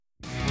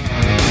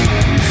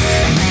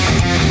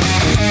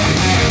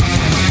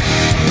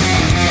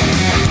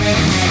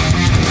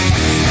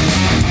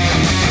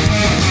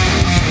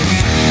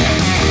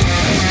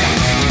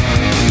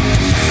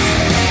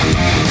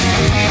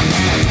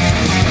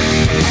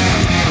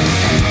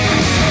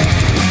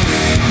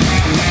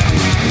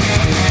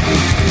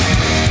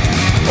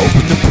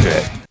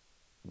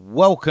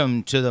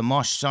Welcome to the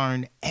Mosh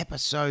Zone,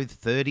 episode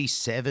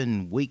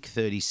 37, week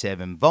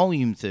 37,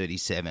 volume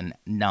 37,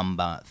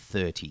 number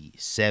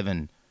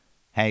 37.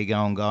 How you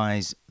going,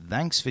 guys?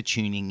 Thanks for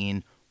tuning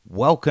in.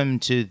 Welcome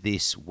to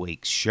this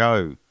week's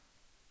show.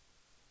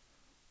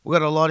 We've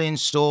got a lot in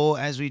store,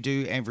 as we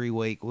do every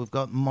week. We've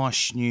got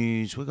Mosh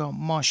news, we've got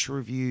Mosh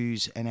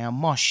reviews, and our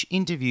Mosh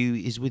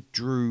interview is with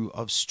Drew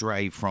of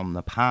Stray from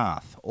the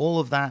Path.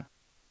 All of that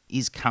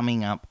is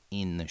coming up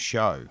in the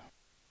show.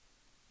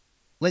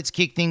 Let's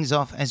kick things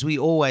off as we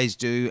always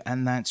do,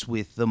 and that's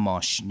with the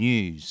Mosh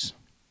news.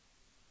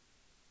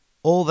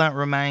 All That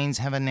Remains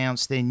have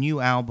announced their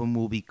new album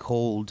will be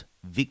called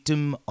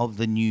Victim of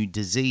the New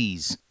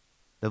Disease.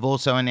 They've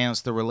also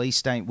announced the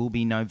release date will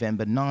be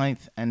November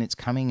 9th, and it's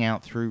coming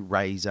out through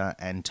Razor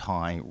and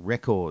Thai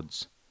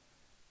Records.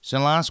 So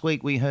last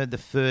week we heard the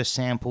first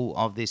sample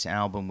of this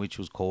album, which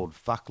was called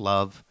Fuck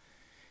Love.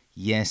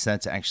 Yes,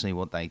 that's actually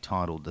what they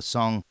titled the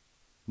song.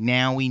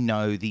 Now we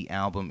know the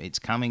album it's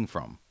coming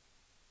from.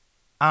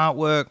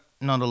 Artwork,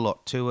 not a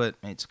lot to it.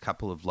 It's a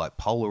couple of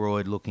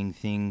Polaroid looking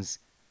things.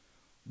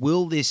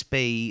 Will this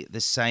be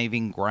the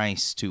saving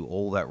grace to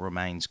All That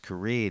Remains'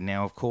 career?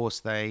 Now, of course,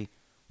 they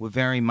were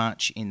very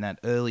much in that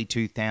early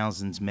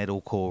 2000s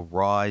metalcore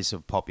rise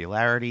of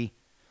popularity.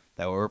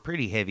 They were a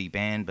pretty heavy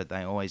band, but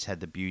they always had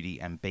the beauty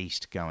and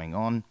beast going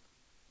on.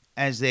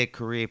 As their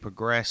career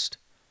progressed,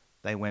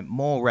 they went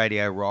more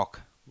radio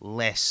rock,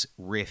 less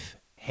riff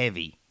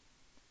heavy.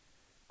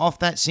 Off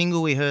that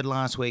single we heard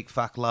last week,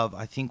 Fuck Love,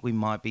 I think we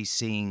might be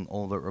seeing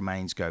All That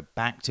Remains go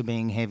back to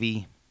being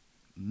heavy.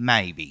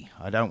 Maybe.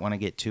 I don't want to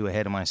get too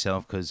ahead of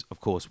myself because, of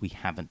course, we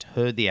haven't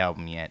heard the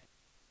album yet.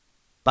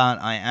 But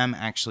I am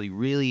actually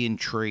really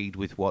intrigued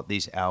with what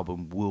this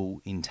album will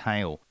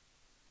entail.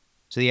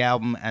 So the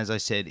album, as I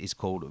said, is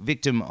called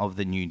Victim of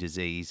the New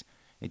Disease.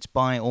 It's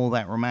by All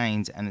That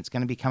Remains, and it's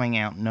going to be coming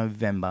out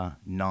November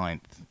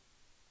 9th.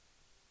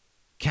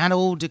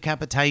 Cattle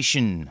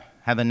Decapitation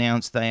have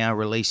announced they are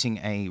releasing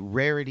a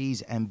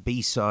Rarities and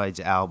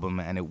B-Sides album,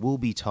 and it will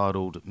be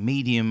titled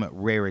Medium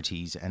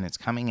Rarities, and it's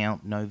coming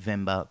out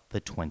November the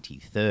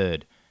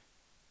 23rd.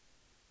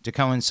 To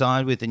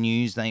coincide with the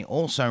news, they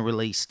also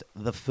released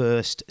the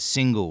first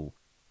single.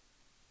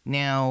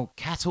 Now,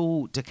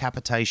 Cattle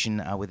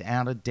Decapitation are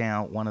without a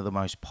doubt one of the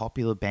most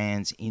popular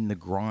bands in the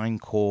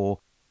grindcore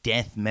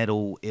death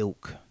metal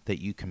ilk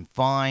that you can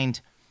find.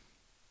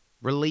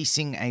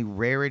 Releasing a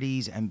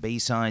Rarities and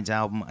B-Sides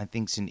album, I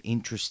think, is an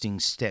interesting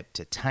step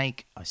to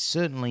take. I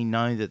certainly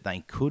know that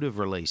they could have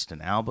released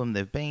an album.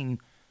 They've been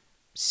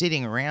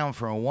sitting around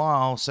for a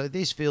while, so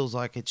this feels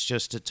like it's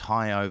just to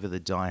tie over the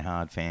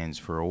diehard fans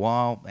for a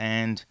while,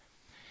 and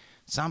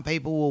some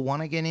people will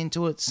want to get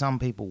into it, some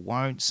people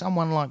won't.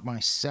 Someone like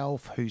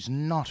myself, who's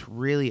not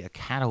really a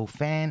Cattle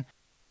fan,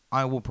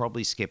 I will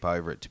probably skip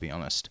over it, to be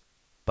honest.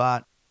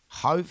 But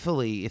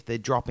hopefully, if they're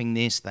dropping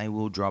this, they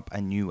will drop a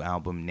new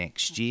album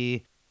next year.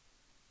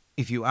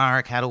 If you are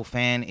a Cattle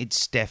fan,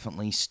 it's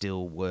definitely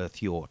still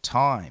worth your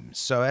time.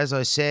 So as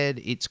I said,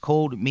 it's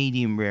called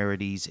Medium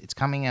Rarities. It's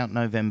coming out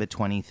November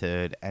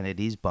 23rd, and it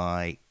is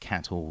by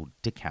Cattle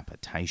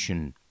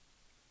Decapitation.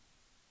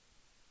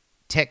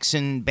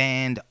 Texan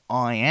band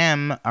I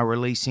Am are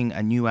releasing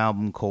a new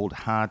album called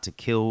Hard to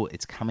Kill.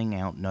 It's coming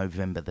out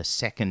November the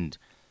 2nd.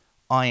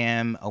 I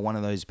Am are one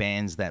of those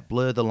bands that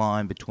blur the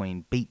line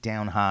between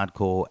beatdown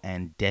hardcore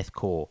and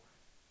deathcore.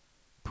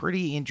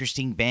 Pretty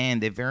interesting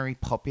band. They're very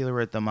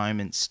popular at the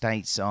moment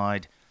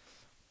stateside,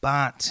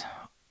 but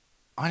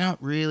I'm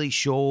not really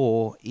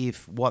sure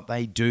if what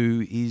they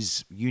do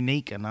is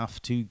unique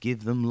enough to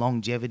give them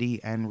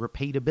longevity and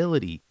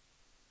repeatability.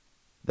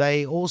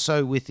 They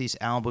also, with this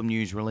album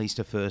news, released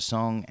a first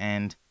song,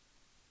 and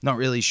not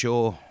really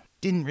sure.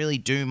 Didn't really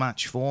do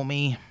much for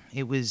me.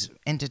 It was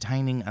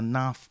entertaining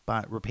enough,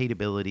 but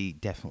repeatability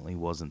definitely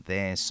wasn't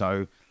there.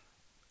 So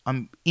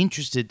I'm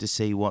interested to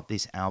see what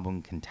this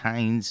album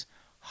contains.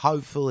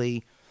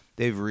 Hopefully,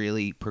 they've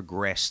really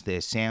progressed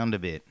their sound a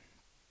bit.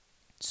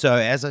 So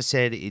as I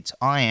said, it's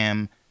I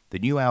Am. The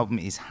new album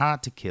is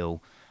Hard to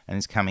Kill, and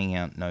it's coming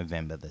out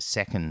November the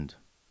 2nd.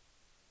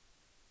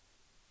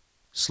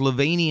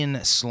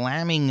 Slovenian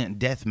slamming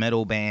death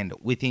metal band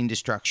Within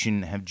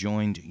Destruction have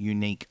joined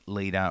Unique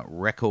Leader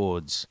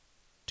Records.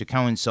 To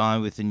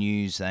coincide with the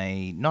news,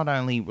 they not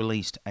only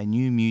released a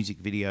new music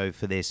video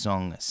for their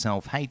song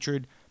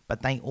Self-Hatred,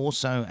 but they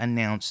also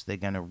announced they're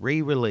going to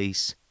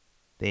re-release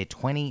their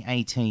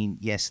 2018,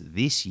 yes,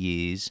 this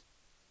year's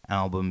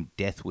album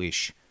Death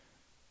Wish.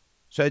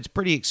 So it's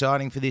pretty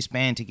exciting for this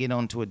band to get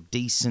onto a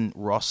decent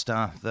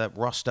roster. The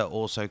roster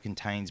also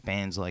contains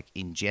bands like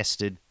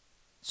Ingested,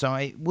 so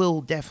it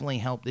will definitely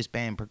help this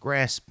band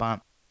progress,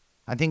 but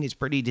I think it's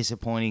pretty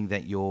disappointing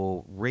that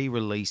you're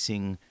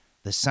re-releasing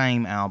the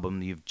same album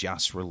that you've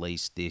just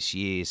released this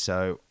year,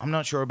 so I'm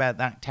not sure about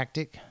that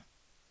tactic.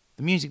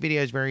 The music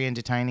video is very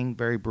entertaining,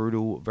 very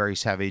brutal, very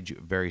savage,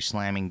 very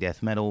slamming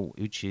death metal,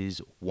 which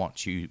is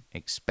what you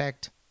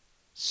expect.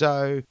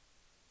 So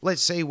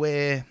let's see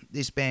where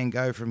this band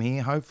go from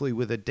here. Hopefully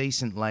with a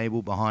decent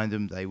label behind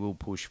them, they will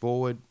push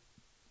forward.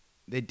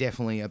 they're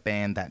definitely a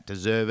band that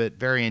deserve it.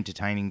 Very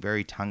entertaining,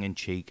 very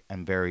tongue-in-cheek,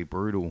 and very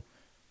brutal.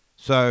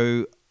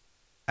 So,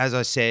 as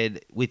I said,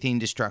 Within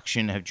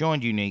Destruction have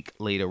joined Unique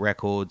Leader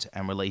Records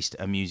and released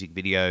a music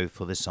video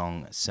for the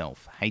song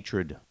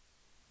Self-Hatred.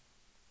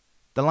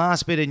 The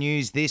last bit of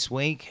news this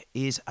week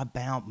is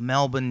about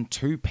Melbourne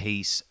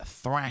two-piece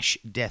thrash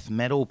death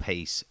metal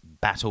piece,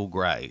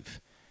 Battlegrave.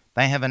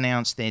 They have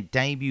announced their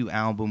debut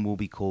album will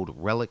be called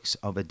Relics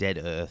of a Dead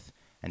Earth,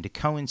 and to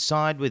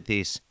coincide with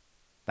this,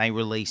 they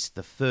released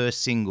the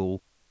first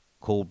single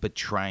called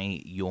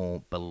Betray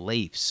Your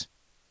Beliefs.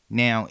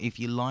 Now, if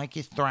you like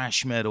your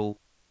thrash metal,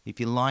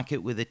 if you like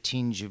it with a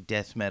tinge of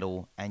death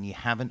metal, and you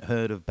haven't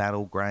heard of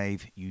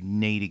Battlegrave, you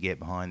need to get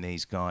behind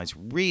these guys.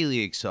 Really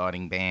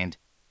exciting band.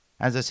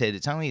 As I said,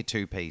 it's only a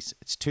two-piece.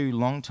 It's two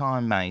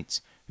long-time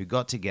mates who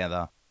got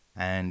together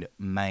and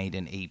made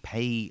an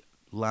EP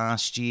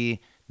last year.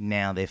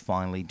 Now they're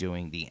finally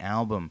doing the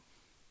album.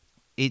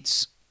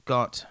 It's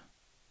got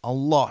a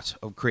lot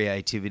of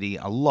creativity,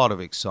 a lot of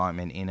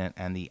excitement in it,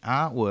 and the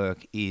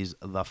artwork is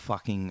the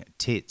fucking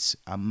tits.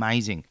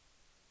 Amazing.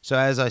 So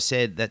as I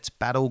said, that's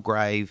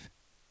Battlegrave.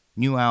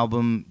 New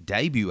album,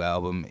 debut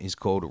album, is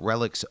called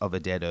Relics of a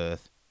Dead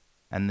Earth.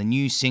 And the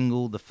new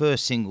single, the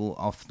first single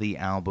off the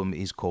album,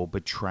 is called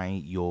Betray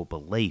Your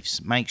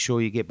Beliefs. Make sure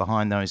you get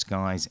behind those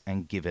guys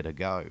and give it a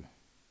go.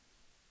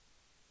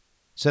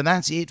 So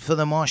that's it for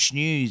the Mosh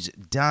News,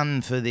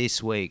 done for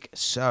this week.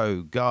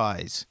 So,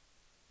 guys,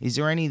 is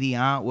there any of the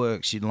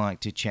artworks you'd like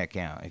to check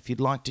out? If you'd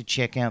like to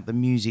check out the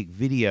music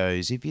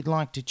videos, if you'd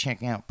like to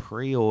check out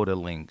pre-order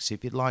links,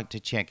 if you'd like to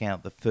check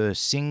out the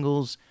first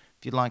singles,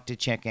 if you'd like to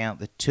check out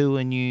the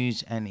tour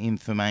news and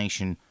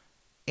information,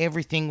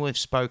 everything we've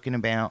spoken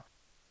about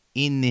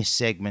in this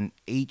segment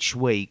each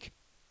week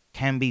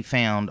can be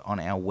found on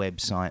our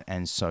website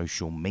and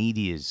social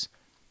medias.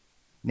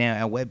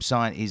 Now, our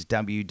website is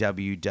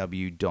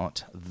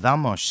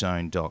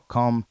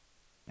www.themoshzone.com,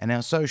 and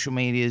our social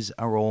medias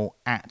are all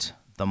at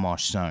The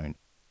Mosh Zone.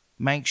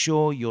 Make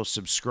sure you're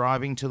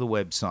subscribing to the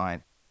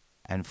website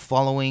and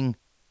following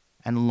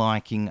and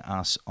liking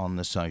us on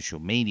the social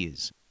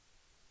medias.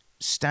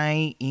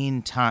 Stay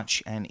in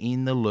touch and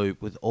in the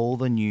loop with all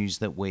the news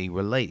that we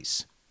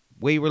release.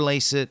 We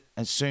release it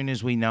as soon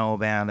as we know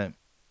about it,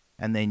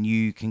 and then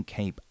you can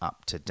keep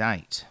up to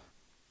date.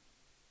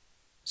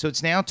 So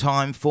it's now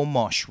time for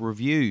Mosh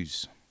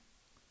Reviews.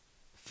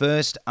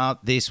 First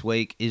up this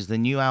week is the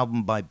new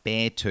album by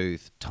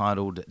Beartooth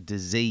titled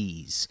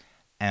Disease,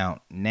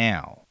 out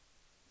now.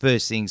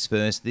 First things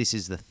first, this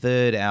is the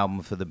third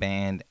album for the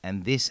band,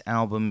 and this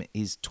album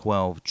is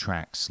 12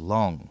 tracks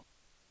long.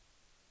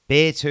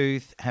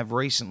 Beartooth have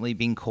recently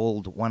been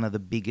called one of the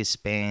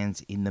biggest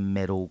bands in the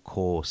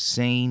metalcore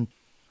scene.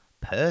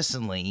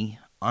 Personally,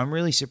 I'm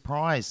really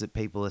surprised that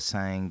people are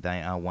saying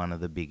they are one of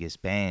the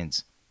biggest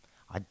bands.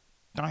 I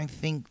don't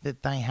think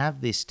that they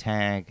have this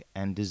tag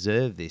and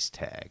deserve this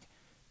tag.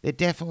 They're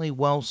definitely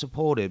well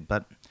supported,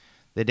 but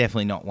they're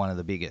definitely not one of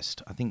the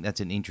biggest. I think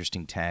that's an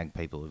interesting tag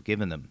people have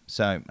given them.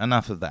 So,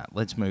 enough of that.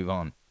 Let's move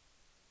on.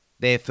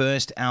 Their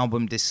first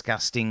album,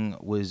 Disgusting,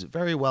 was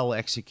very well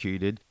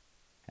executed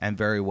and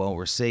very well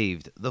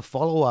received. The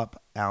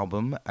follow-up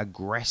album,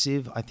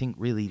 Aggressive, I think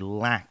really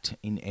lacked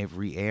in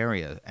every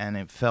area, and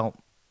it felt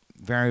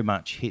very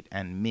much hit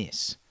and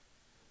miss.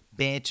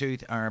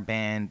 Beartooth are a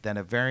band that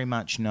are very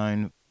much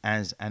known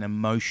as an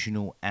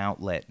emotional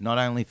outlet, not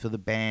only for the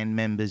band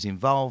members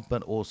involved,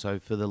 but also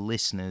for the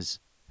listeners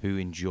who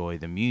enjoy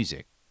the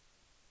music.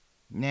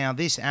 Now,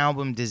 this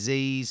album,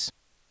 Disease,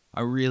 I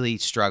really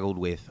struggled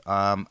with.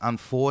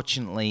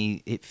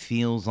 Unfortunately, it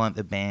feels like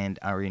the band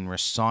are in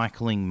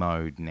recycling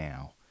mode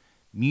now.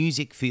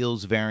 Music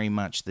feels very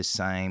much the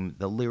same.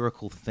 The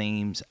lyrical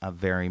themes are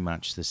very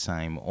much the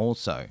same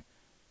also.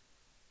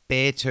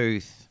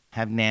 Beartooth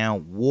have now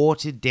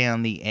watered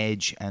down the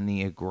edge and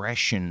the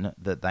aggression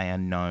that they are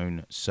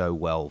known so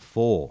well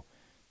for.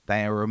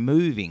 They are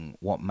removing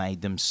what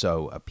made them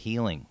so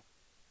appealing.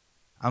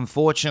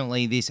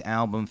 Unfortunately, this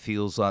album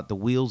feels like the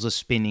wheels are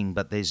spinning,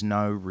 but there's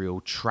no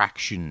real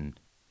traction.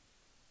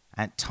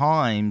 At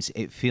times,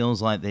 it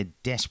feels like they're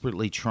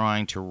desperately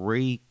trying to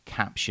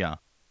recapture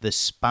the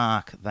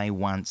spark they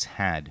once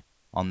had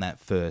on that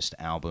first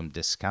album,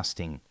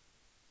 Disgusting.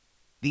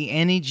 The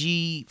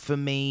energy, for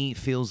me,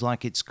 feels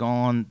like it's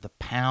gone. The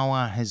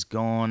power has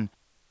gone.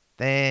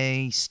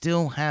 They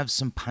still have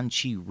some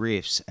punchy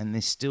riffs, and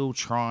they're still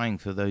trying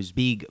for those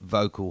big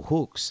vocal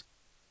hooks,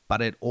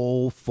 but it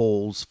all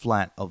falls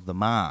flat of the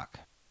mark.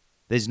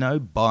 There's no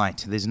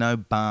bite, there's no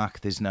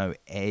bark, there's no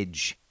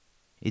edge.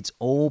 It's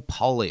all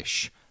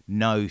polish,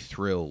 no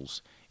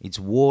thrills. It's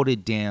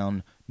watered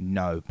down,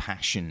 no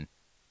passion.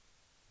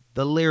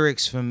 The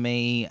lyrics for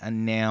me are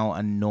now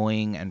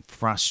annoying and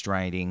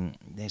frustrating.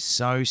 They're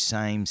so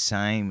same.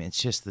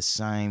 It's just the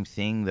same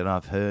thing that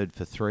I've heard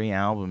for 3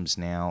 albums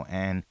now,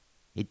 and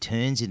it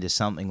turns into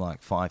something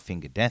like Five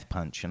Finger Death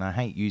Punch, and I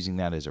hate using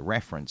that as a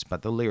reference,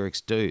 but the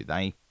lyrics do.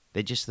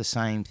 They're just the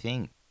same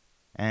thing.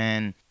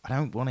 And I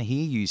don't want to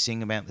hear you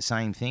sing about the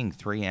same thing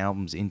 3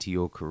 albums into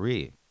your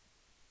career.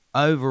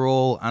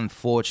 Overall,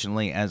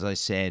 unfortunately, as I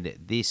said,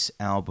 this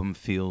album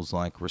feels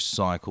like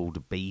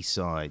recycled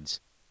B-sides.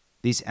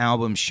 This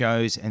album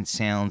shows and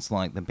sounds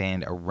like the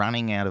band are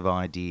running out of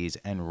ideas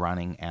and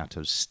running out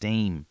of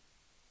steam.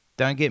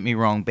 Don't get me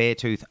wrong,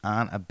 Beartooth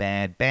aren't a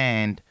bad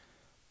band,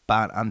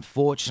 but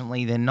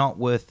unfortunately they're not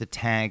worth the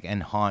tag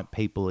and hype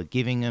people are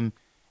giving them,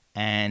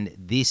 and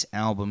this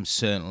album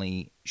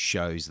certainly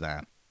shows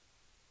that.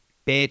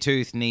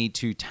 Beartooth need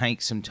to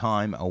take some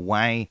time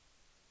away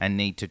and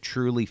need to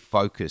truly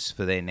focus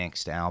for their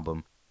next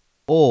album,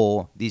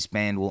 or this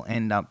band will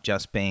end up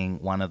just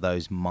being one of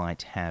those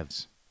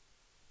might-haves.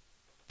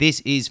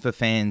 This is for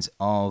fans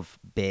of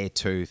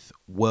Beartooth,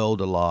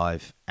 World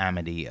Alive,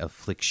 Amity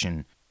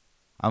Affliction.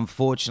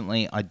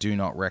 Unfortunately, I do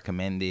not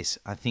recommend this.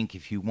 I think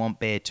if you want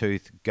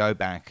Beartooth, go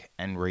back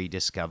and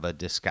rediscover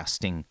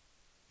Disgusting.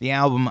 The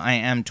album I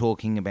am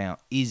talking about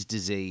is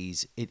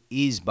Disease. It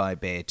is by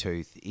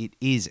Beartooth. It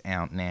is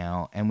out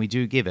now, and we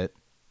do give it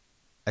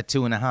a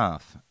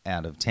 2.5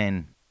 out of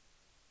 10.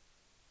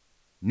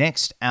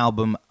 Next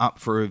album up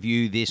for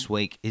review this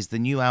week is the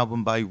new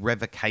album by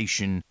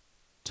Revocation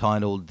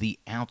titled The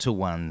Outer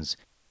Ones,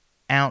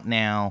 out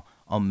now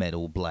on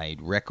Metal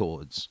Blade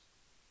Records.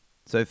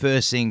 So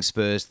first things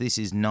first, this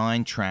is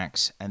 9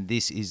 tracks, and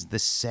this is the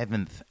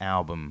 7th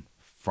album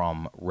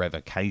from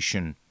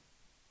Revocation.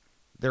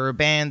 They're a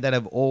band that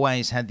have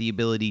always had the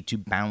ability to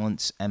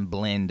balance and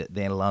blend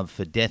their love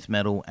for death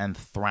metal and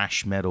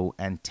thrash metal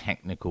and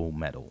technical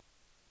metal.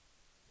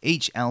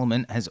 Each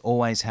element has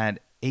always had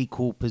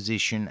equal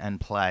position and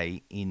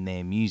play in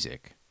their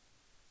music.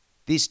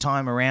 This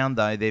time around,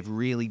 though, they've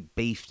really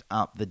beefed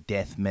up the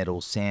death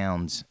metal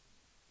sounds.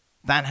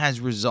 That has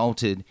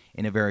resulted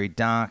in a very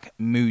dark,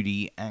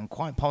 moody, and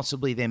quite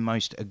possibly their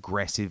most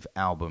aggressive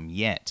album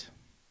yet.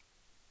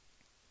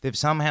 They've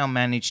somehow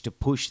managed to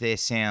push their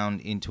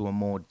sound into a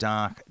more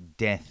dark,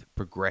 death,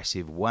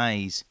 progressive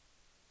ways,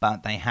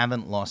 but they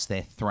haven't lost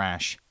their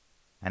thrash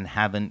and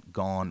haven't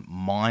gone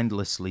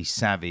mindlessly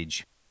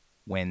savage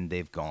when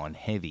they've gone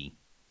heavy.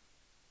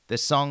 The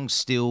songs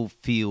still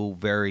feel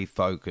very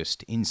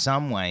focused, in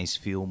some ways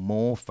feel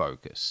more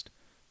focused.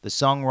 The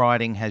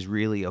songwriting has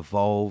really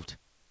evolved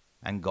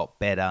and got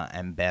better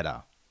and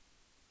better.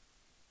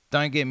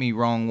 Don't get me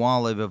wrong,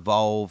 while they've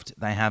evolved,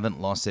 they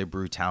haven't lost their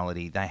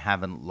brutality, they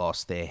haven't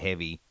lost their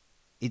heavy.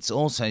 It's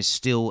also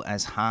still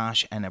as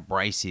harsh and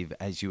abrasive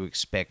as you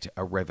expect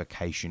a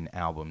Revocation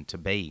album to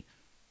be.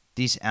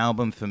 This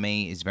album for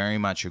me is very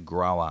much a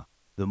grower.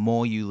 The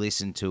more you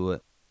listen to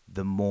it,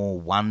 the more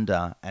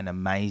wonder and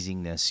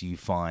amazingness you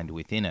find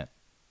within it.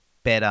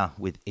 Better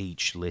with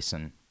each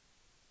listen.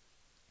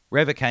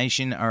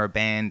 Revocation are a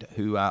band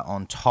who are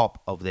on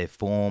top of their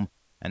form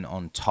and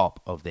on top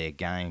of their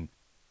game.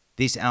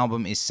 This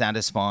album is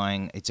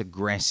satisfying, it's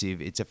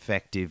aggressive, it's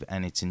effective,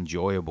 and it's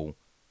enjoyable.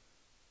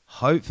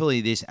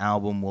 Hopefully this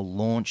album will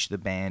launch the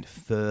band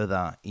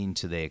further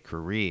into their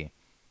career.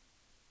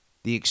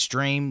 The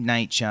extreme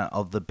nature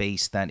of the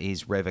beast that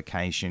is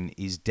Revocation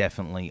is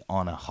definitely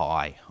on a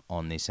high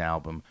on this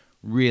album.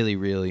 Really,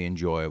 really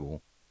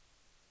enjoyable.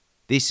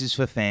 This is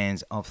for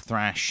fans of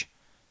thrash.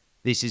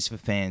 This is for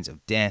fans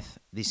of death.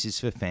 This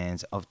is for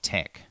fans of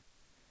tech.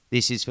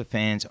 This is for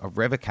fans of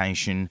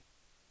Revocation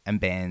and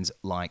bands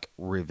like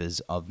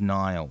Rivers of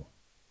Nile.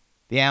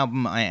 The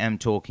album I am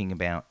talking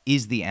about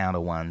is The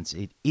Outer Ones.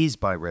 It is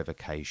by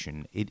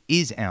Revocation. It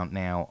is out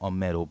now on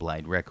Metal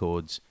Blade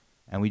Records,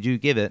 and we do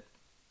give it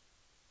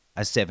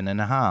a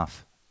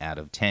 7.5 out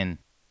of 10.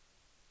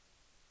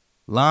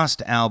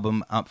 Last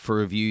album up for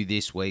review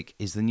this week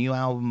is the new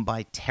album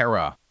by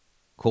Terror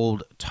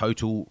called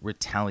Total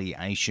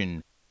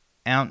Retaliation,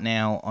 out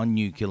now on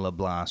Nuclear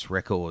Blast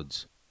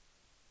Records.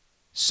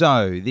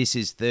 So, this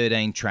is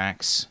 13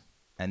 tracks,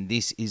 and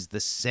this is the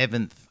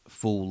 7th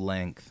full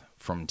length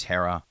from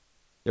Terror.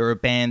 They're a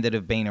band that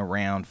have been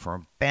around for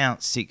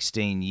about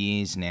 16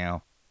 years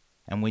now,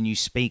 and when you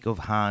speak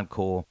of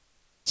hardcore,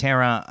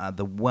 Terror are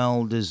the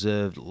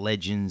well-deserved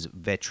legends,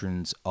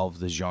 veterans of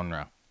the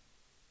genre.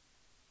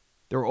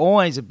 There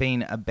always have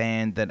been a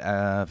band that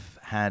have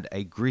had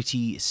a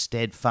gritty,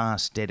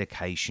 steadfast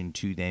dedication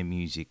to their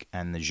music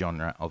and the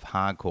genre of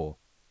hardcore.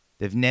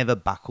 They've never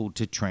buckled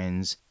to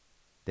trends.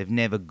 They've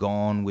never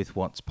gone with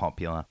what's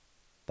popular.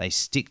 They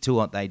stick to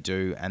what they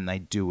do, and they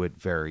do it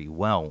very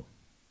well.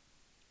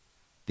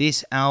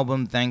 This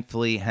album,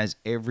 thankfully, has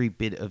every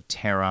bit of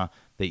Terror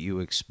that you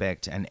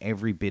expect and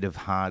every bit of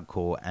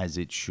hardcore as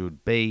it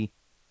should be,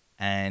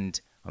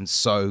 and I'm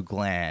so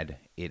glad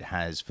it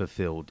has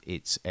fulfilled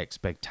its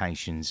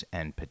expectations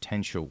and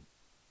potential.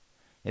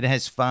 It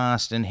has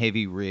fast and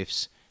heavy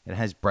riffs, it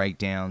has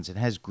breakdowns, it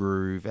has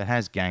groove, it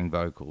has gang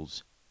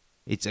vocals.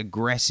 It's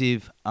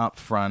aggressive,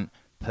 upfront,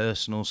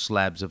 personal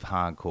slabs of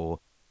hardcore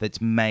that's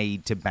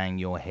made to bang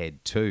your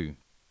head too.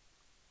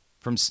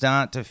 From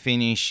start to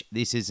finish,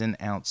 this is an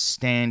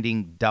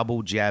outstanding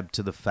double jab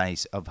to the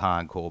face of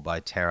hardcore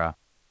by Terror,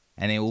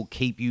 and it will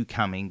keep you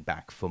coming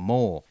back for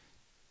more.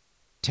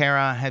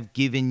 Terror have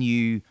given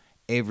you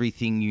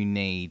everything you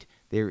need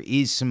there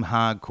is some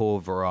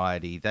hardcore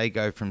variety. They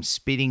go from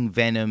spitting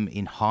venom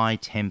in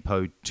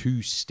high-tempo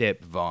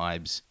two-step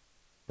vibes.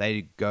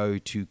 They go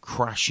to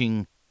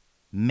crushing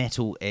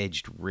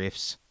metal-edged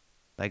riffs.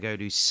 They go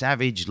to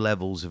savage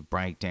levels of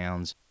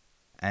breakdowns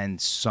and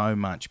so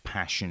much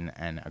passion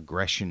and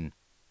aggression.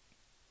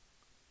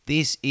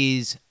 This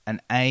is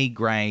an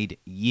A-grade,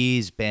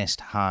 year's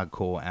best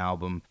hardcore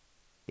album.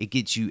 It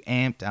gets you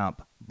amped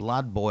up,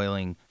 blood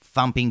boiling,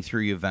 thumping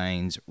through your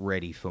veins,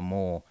 ready for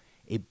more.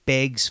 It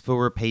begs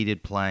for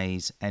repeated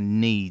plays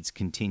and needs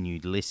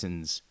continued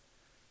listens.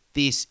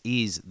 This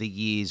is the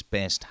year's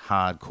best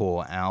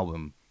hardcore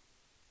album.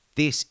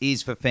 This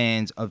is for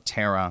fans of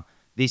Terror.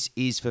 This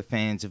is for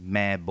fans of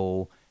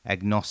Madball,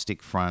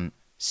 Agnostic Front,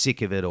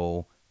 Sick of It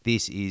All.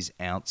 This is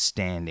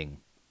outstanding.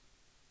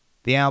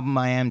 The album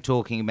I am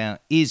talking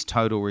about is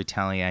Total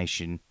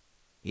Retaliation.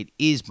 It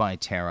is by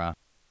Terror.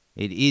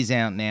 It is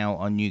out now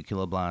on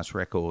Nuclear Blast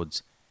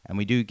Records, and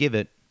we do give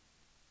it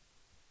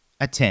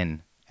a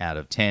 10 out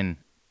of 10.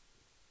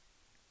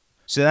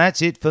 So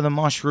that's it for the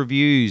Mosh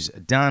reviews,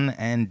 done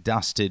and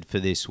dusted for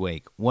this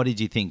week. What did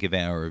you think of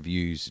our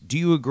reviews? Do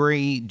you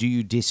agree? Do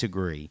you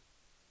disagree?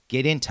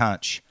 Get in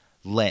touch.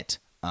 Let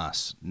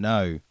us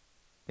know.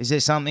 Is there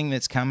something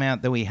that's come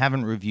out that we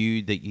haven't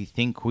reviewed that you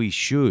think we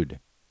should?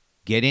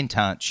 Get in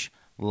touch.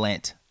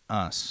 Let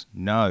us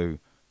know.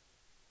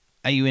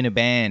 Are you in a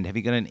band? Have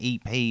you got an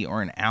EP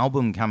or an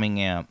album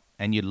coming out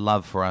and you'd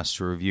love for us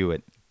to review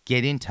it?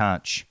 Get in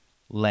touch.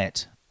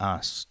 Let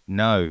us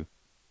know.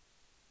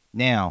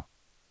 Now,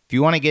 if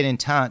you want to get in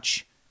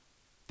touch,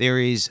 there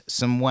is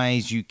some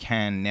ways you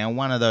can. Now,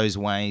 one of those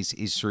ways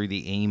is through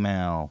the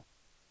email.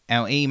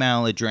 Our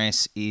email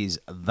address is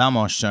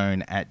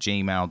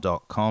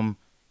themoshzone@gmail.com.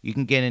 You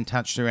can get in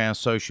touch through our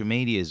social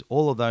medias.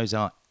 All of those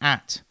are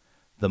at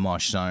The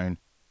Mosh Zone.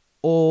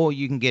 Or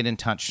you can get in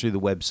touch through the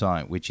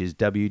website, which is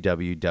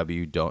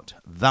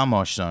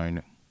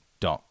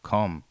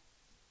www.themoshzone.com.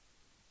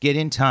 Get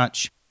in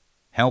touch.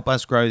 Help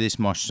us grow this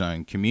Mosh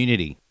Zone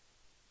community.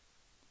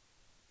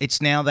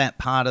 It's now that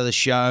part of the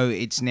show.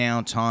 It's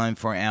now time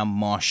for our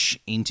Mosh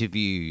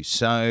interview.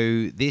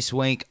 So this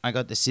week I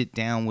got to sit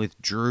down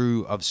with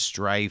Drew of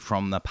Stray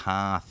from the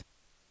Path,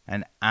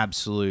 an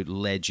absolute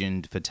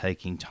legend for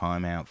taking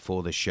time out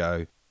for the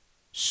show.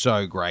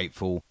 So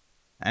grateful.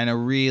 And a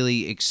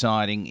really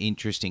exciting,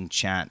 interesting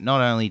chat,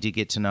 not only to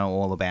get to know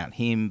all about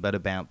him, but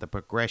about the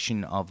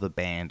progression of the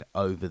band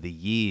over the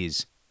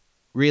years.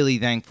 Really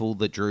thankful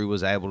that Drew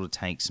was able to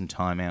take some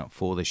time out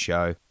for the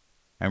show.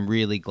 I'm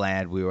really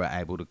glad we were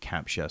able to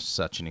capture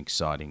such an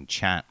exciting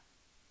chat.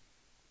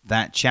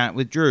 That chat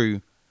with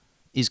Drew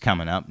is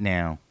coming up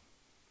now.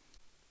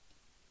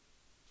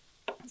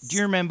 Do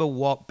you remember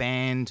what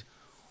band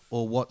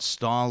or what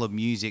style of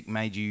music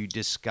made you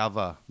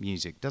discover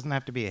music? Doesn't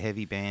have to be a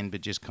heavy band,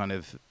 but just kind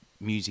of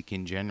music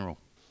in general.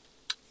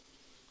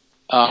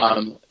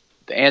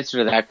 The answer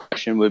to that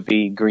question would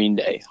be Green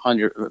Day.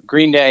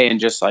 Green Day and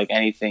just like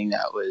anything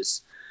that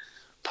was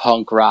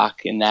punk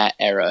rock in that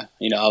era.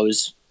 You know,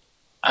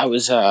 I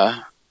was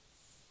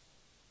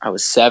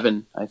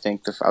 7. I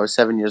think I was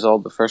 7 years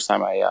old the first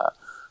time I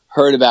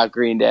heard about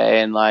Green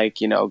Day and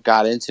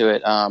got into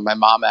it. My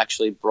mom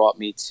actually brought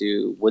me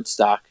to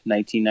Woodstock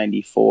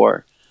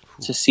 1994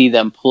 to see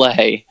them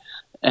play,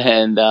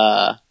 and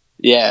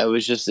it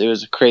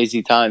was a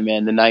crazy time,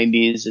 man. The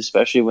 90s,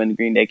 especially when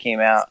Green Day came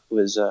out,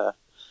 was an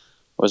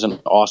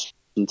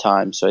awesome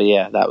time. So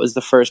yeah, that was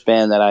the first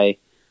band that I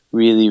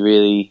really,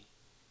 really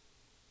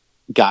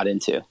got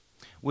into.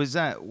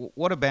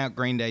 What about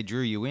Green Day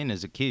drew you in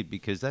as a kid?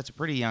 Because that's a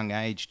pretty young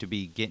age to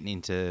be getting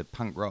into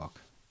punk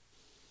rock.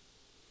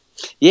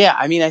 Yeah,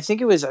 I mean, I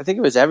think it was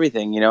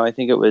everything. You know, I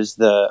think it was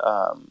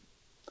the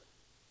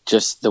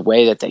just the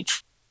way that they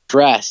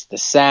dressed, the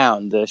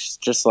sound,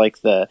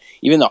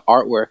 even the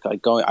artwork.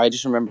 I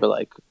just remember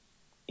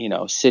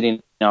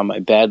sitting on my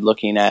bed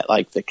looking at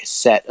the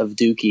cassette of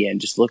Dookie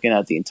and just looking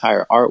at the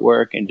entire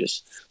artwork and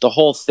just the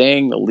whole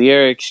thing, the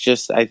lyrics.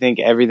 Just I think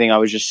everything. I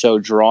was just so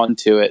drawn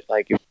to it.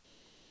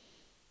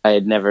 I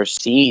had never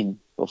seen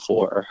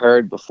before or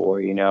heard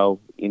before,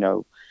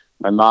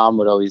 my mom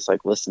would always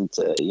listen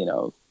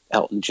to,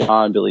 Elton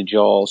John, Billy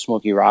Joel,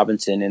 Smokey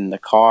Robinson in the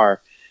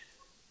car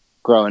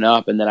growing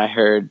up. And then I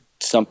heard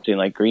something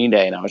like Green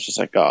Day and I was just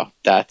like, oh,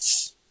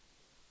 that's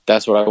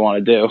what I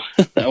want to do.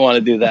 I want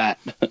to do that.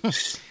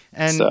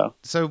 And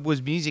so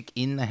was music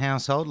in the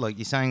household? Like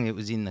you're saying it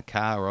was in the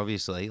car,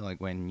 obviously, like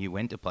when you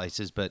went to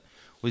places, but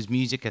was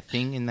music a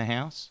thing in the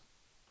house?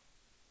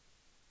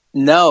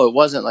 No, it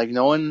wasn't.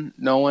 None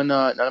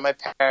of my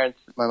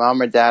parents, my mom,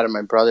 my dad, or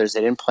my brothers,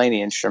 they didn't play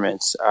any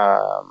instruments.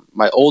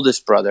 My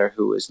oldest brother,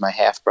 who was my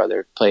half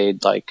brother,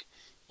 played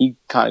he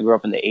kind of grew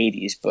up in the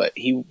 80s, but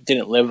he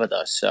didn't live with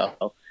us.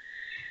 So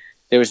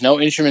there was no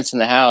instruments in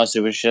the house.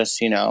 It was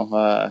just,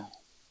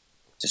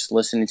 just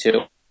listening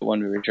to it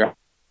when we were driving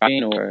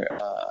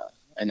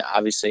and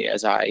obviously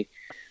as I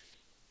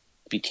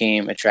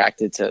became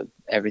attracted to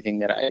everything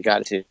that I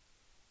got to,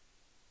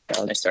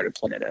 I started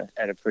playing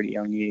at a pretty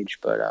young age,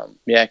 but I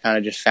kind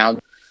of just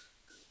found.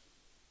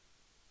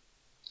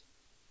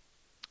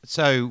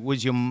 So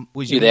was You your mum?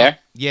 there?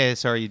 Yeah,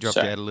 sorry, you dropped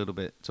Sorry. out a little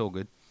bit. It's all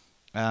good.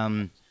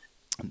 Um,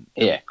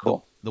 the Yeah, the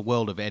cool. the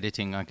world of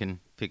editing, I can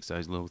fix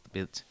those little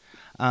bits.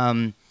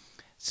 Um,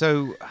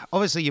 so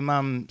obviously your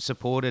mum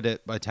supported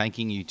it by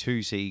taking you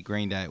to see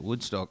Green Day at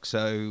Woodstock.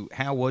 So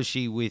how was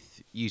she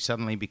with you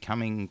suddenly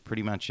becoming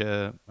pretty much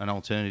an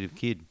alternative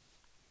kid?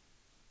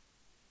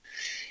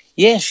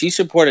 Yeah, she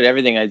supported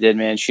everything I did,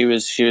 man. She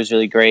was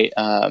really great.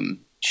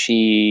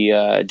 She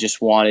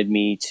just wanted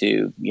me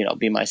to,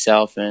 be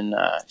myself, and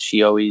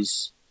she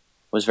always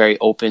was very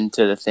open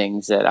to the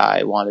things that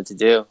I wanted to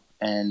do.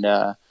 And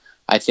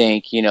I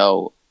think,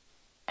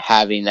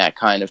 having that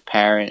kind of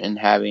parent and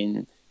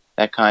having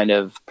that kind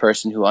of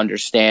person who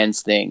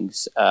understands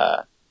things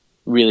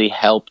really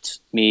helped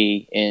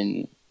me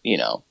in,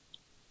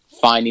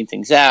 finding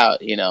things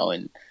out,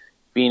 and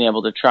being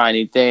able to try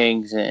new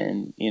things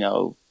and,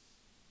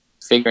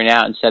 figuring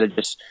out instead of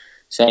just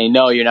saying,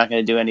 no, you're not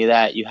going to do any of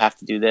that. You have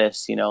to do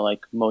this,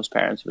 like most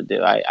parents would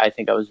do. I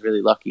think I was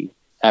really lucky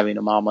having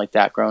a mom like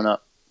that growing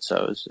up.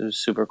 So it was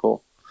super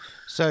cool.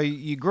 So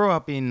you grew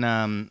up in,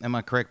 am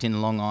I correct,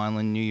 in Long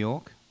Island, New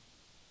York?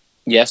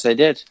 Yes, I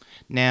did.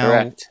 Now,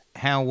 Correct.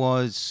 how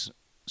was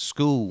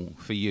school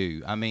for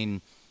you? I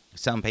mean,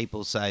 some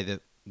people say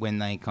that when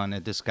they kind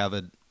of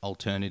discovered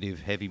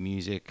alternative heavy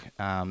music,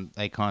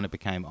 they kind of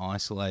became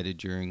isolated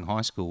during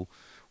high school.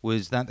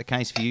 Was that the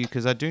case for you?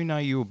 Because I do know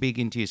you were big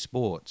into your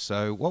sports.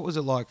 So, what was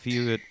it like for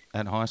you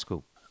at high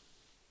school?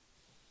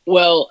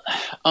 Well,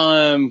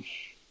 um,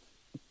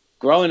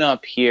 growing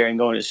up here and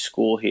going to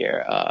school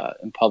here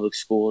in public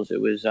schools,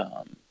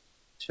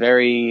 it's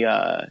very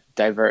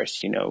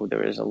diverse.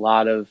 There was a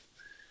lot of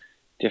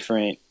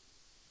different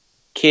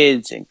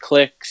kids and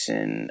cliques,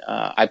 and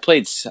I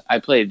played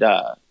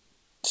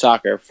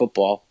soccer,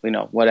 football,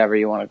 whatever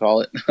you want to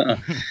call it.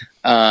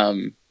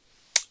 um,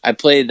 I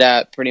played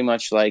that pretty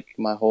much like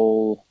my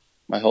whole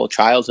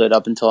childhood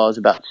up until I was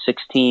about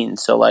 16.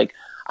 So like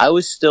I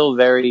was still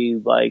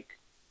very like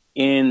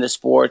in the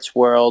sports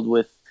world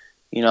with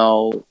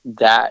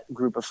that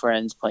group of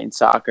friends playing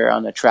soccer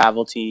on the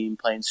travel team,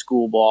 playing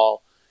school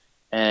ball,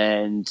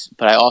 and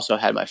but I also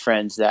had my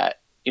friends that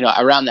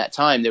around that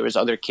time there was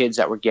other kids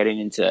that were getting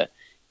into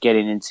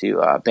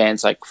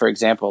bands, like for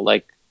example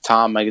like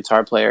Tom, my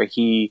guitar player.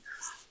 He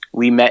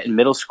We met in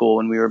middle school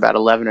when we were about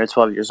 11 or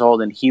 12 years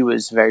old, and he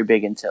was very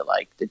big into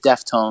like the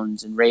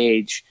Deftones and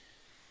Rage,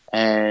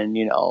 and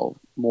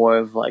more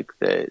of like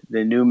the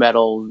new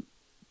metal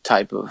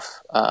type of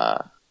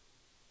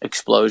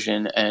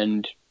explosion.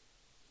 And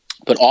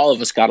but all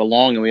of us got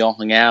along, and we all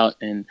hung out,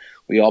 and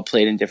we all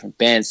played in different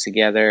bands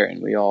together,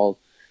 and we all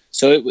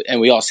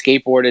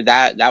skateboarded.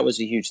 That was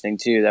a huge thing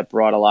too, that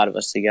brought a lot of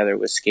us together,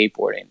 was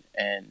skateboarding.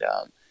 And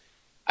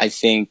I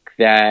think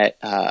that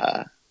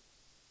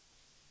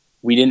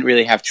we didn't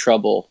really have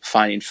trouble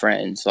finding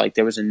friends. Like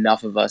there was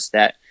enough of us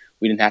that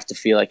we didn't have to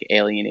feel like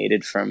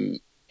alienated from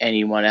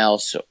anyone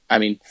else. I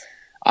mean,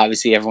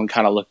 obviously everyone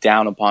kind of looked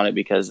down upon it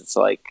because it's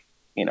like,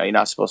 you're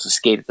not supposed to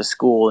skate at the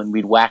school, and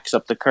we'd wax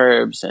up the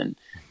curbs and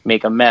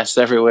make a mess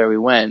everywhere we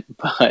went.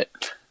 But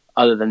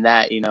other than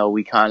that,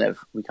 we kind of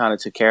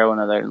took care of one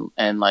another,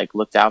 and like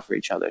looked out for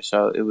each other.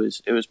 So it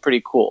was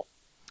pretty cool.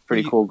 Were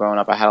Pretty you cool growing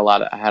up. I had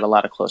a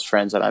lot of close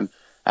friends that I'm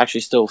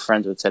actually still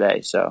friends with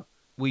today. So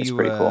were it's you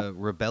pretty cool. a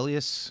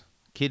rebellious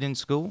kid in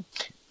school?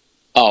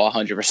 Oh,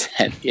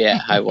 100%.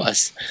 Yeah, I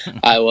was.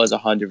 I was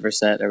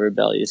 100% a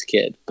rebellious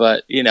kid.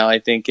 But, I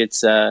think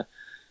it's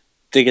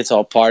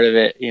all part of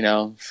it,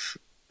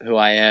 who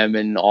I am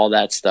and all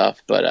that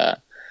stuff.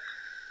 But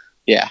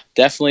yeah,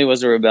 definitely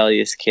was a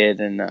rebellious kid.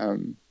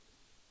 And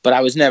but I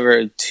was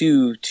never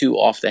too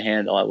off the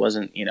handle. I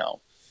wasn't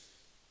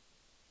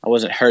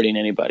hurting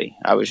anybody.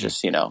 I was Mm.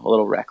 just, a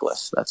little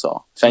reckless. That's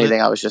all. If A li-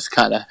 anything, I was just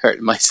kind of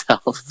hurting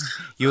myself.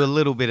 you were a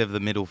little bit of the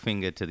middle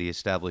finger to the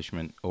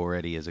establishment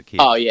already as a kid.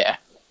 Oh yeah.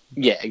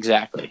 Yeah,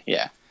 exactly.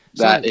 Yeah.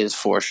 That So is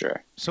for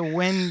sure. So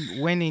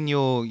when in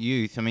your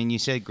youth, I mean, you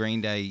said Green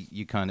Day,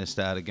 you kind of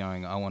started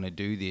going, I want to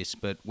do this,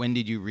 but when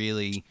did you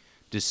really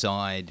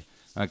decide,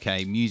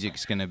 okay,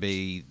 music's going to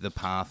be the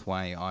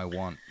pathway I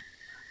want?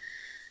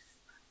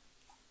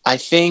 I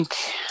think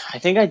I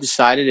think I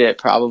decided it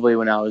probably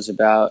when I was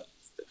about.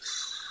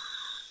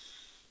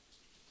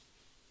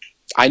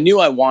 I knew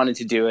I wanted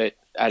to do it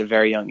at a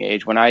very young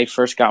age. When I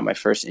first got my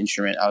first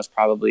instrument, I was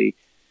probably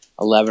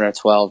 11 or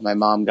 12. My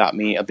mom got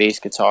me a bass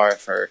guitar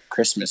for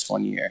Christmas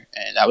one year,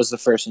 and that was the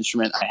first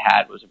instrument I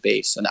had, was a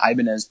bass, an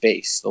Ibanez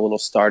bass, the little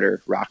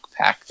starter rock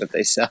pack that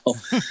they sell.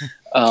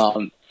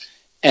 Um,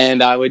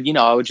 and I would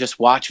just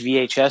watch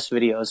VHS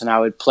videos, and I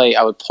would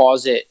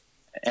pause it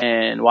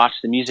and watch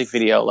the music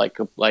video,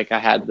 like I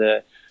had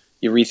the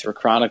Urethra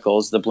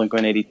Chronicles, the Blink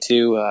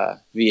 182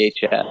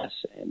 VHS.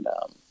 And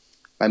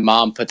my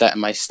mom put that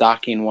in my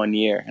stocking one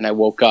year, and I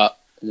woke up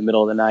in the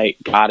middle of the night,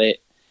 got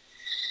it,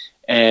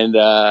 and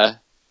I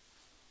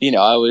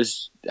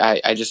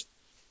just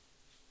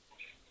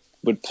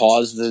would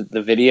pause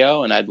the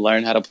video, and I'd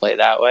learn how to play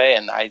that way.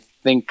 And I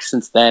think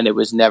since then it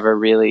was never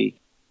really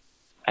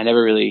I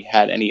never really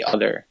had any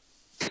other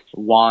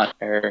want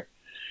or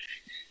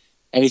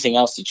anything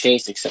else to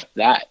chase except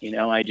that. You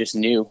know, I just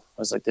knew. I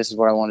was like, this is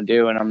what I want to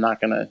do, and I'm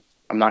not gonna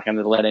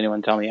let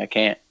anyone tell me I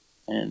can't.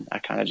 And I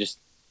kind of just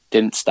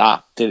didn't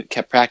stop.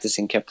 Kept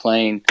practicing, kept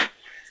playing,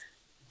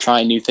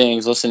 trying new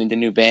things, listening to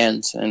new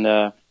bands,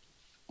 and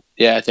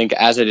yeah, I think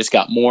as I just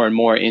got more and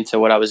more into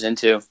what I was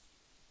into,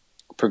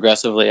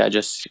 progressively, I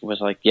just was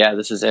like, yeah,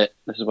 this is it.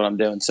 This is what I'm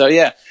doing. So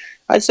yeah,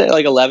 I'd say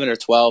like 11 or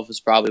 12 was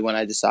probably when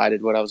I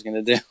decided what I was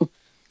going to do.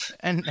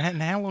 And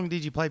how long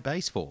did you play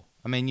bass for?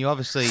 I mean, you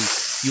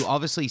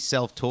obviously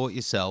self-taught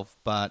yourself,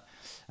 but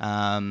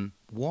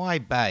why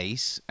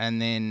bass?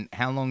 And then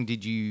how long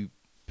did you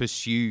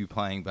pursue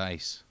playing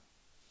bass?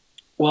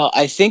 Well,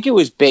 I think it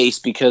was bass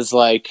because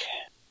like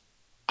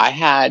I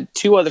had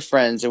two other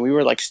friends and we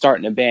were like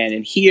starting a band,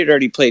 and he had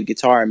already played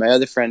guitar and my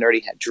other friend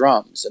already had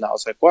drums, and I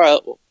was like,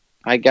 well,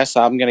 I guess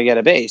I'm going to get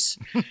a bass.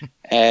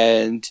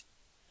 And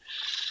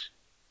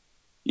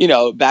you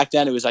know, back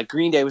then it was like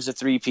Green Day was a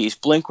 3-piece,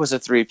 Blink was a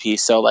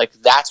 3-piece. So like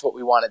that's what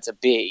we wanted to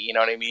be, you know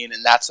what I mean?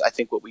 And that's, I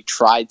think, what we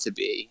tried to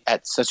be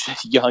at such a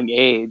young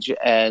age.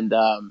 And,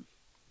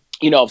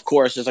 you know, of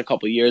course, as a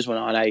couple of years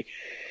went on, I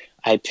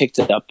picked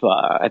up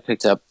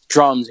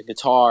drums and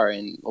guitar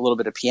and a little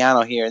bit of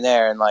piano here and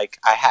there. And like,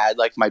 I had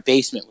like, my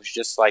basement was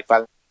just like,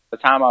 by the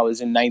time I was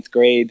in ninth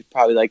grade,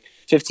 probably like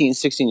 15,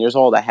 16 years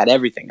old, I had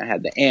everything. I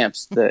had the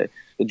amps, the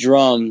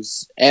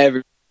drums,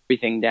 everything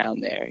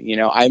down there. You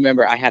know, I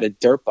remember I had a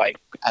dirt bike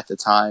at the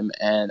time,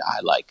 and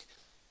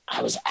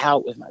I was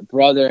out with my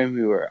brother and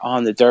we were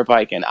on the dirt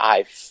bike, and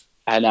I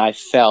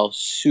fell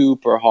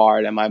super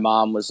hard, and my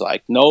mom was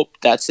like, "Nope,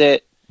 that's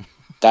it.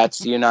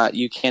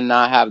 You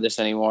cannot have this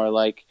anymore."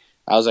 Like,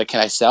 I was like,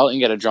 "Can I sell it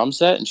and get a drum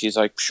set?" And she's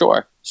like,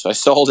 "Sure." So I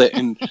sold it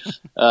and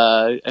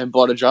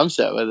bought a drum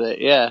set with it.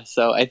 Yeah.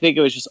 So I think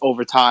it was just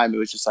over time. It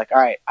was just like, all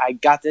right, I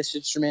got this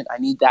instrument. I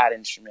need that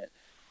instrument.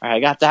 All right, I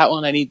got that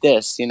one. I need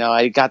this. You know,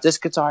 I got this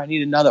guitar. I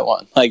need another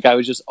one. Like, I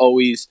was just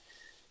always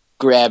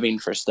grabbing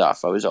for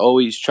stuff. I was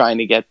always trying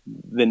to get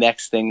the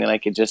next thing that I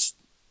could just,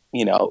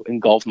 you know,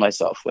 engulf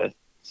myself with.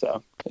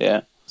 So,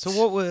 yeah.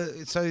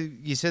 So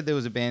you said there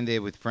was a band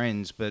there with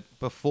friends, but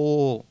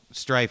before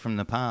Stray from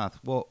the Path,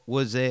 what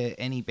was there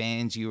any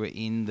bands you were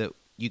in that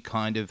you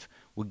kind of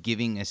were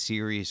giving a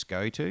serious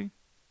go to?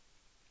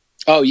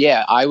 Oh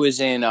yeah, I was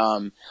in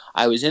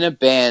a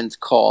band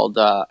called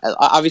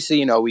obviously,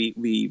 you know,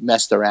 we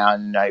messed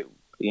around, and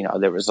you know,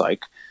 there was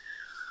like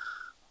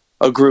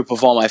a group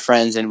of all my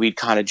friends, and we'd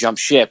kind of jump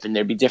ship, and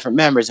there'd be different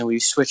members, and we'd be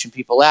switching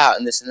people out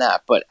and this and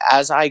that. But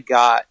as I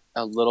got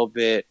a little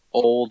bit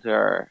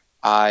older,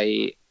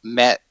 I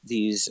met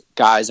these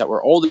guys that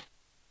were older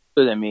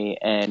than me,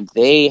 and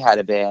they had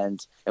a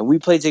band, and we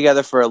played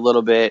together for a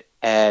little bit,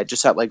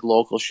 just at like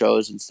local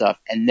shows and stuff.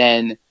 And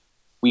then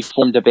we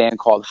formed a band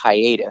called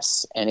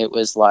Hiatus, and it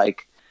was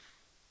like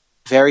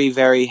very,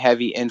 very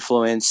heavy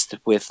influenced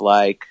with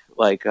bands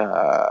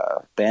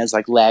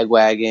like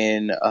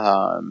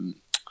Lagwagon,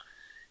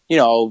 you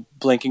know,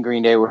 Blink and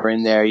Green Day were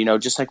in there, you know,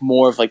 just like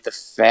more of like the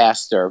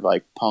faster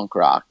like punk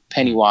rock,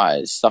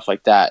 Pennywise, stuff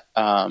like that.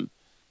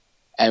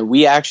 And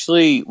we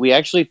actually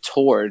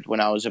toured when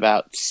I was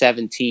about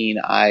 17.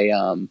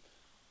 I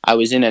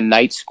was in a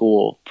night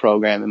school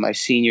program in my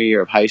senior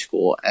year of high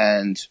school,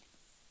 and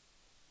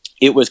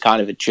it was kind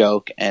of a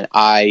joke. And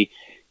I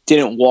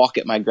didn't walk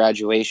at my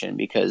graduation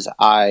because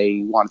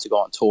I wanted to go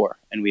on tour,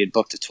 and we had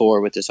booked a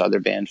tour with this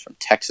other band from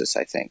Texas,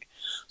 I think.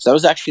 So that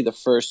was actually the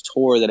first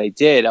tour that I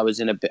did.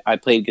 I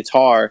played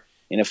guitar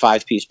in a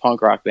 5-piece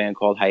punk rock band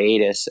called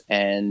Hiatus,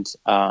 and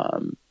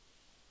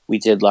we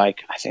did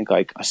like, I think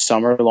like a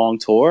summer long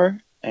tour.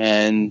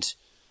 And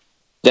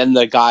then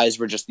the guys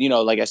were just, you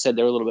know, like I said,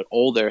 they were a little bit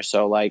older,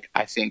 so like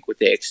I think what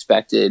they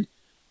expected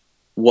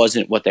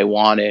wasn't what they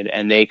wanted,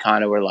 and they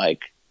kind of were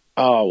like,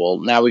 "Oh, well,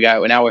 now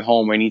we're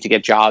home. We need to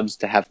get jobs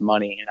to have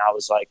money." And I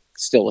was like,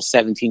 still a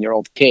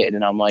 17-year-old kid,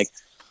 and I'm like,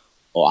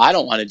 "Well, I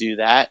don't want to do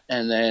that."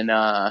 And then,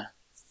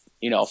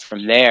 you know,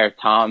 from there,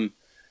 Tom,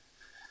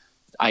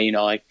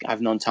 like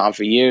I've known Tom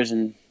for years,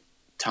 and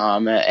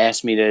Tom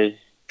asked me to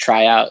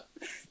try out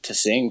to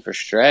sing for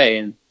Stray,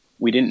 and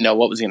we didn't know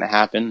what was going to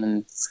happen,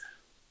 and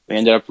we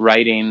ended up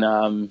writing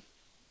a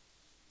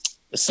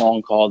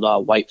song called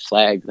 "White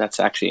Flag." That's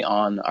actually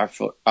on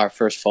our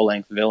first full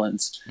length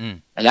Villains,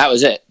 and that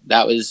was it.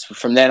 That was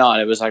from then on.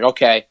 It was like,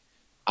 okay,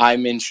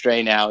 I'm in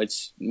Stray now.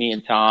 It's me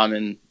and Tom,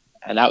 and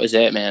that was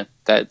it, man.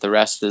 That the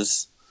rest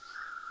is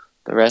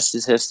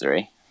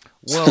history.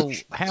 Well,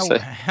 how So,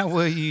 how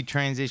were you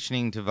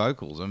transitioning to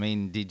vocals? I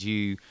mean, did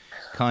you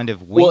kind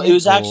of well, wing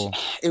it or?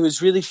 it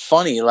was really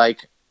funny.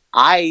 Like,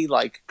 I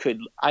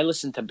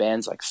listened to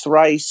bands like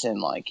Thrice,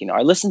 and like, you know,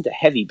 I listened to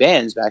heavy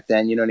bands back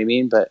then, you know what I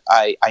mean? But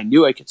I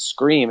knew I could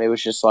scream. It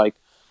was just like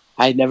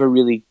I had never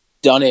really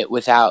done it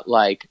without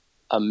like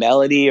a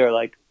melody or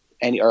like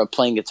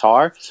playing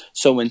guitar.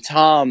 So when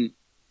Tom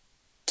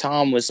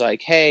was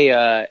like, "Hey,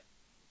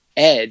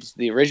 Ed,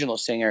 the original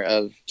singer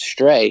of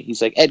Stray,"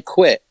 he's like, "Ed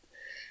quit."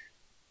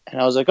 And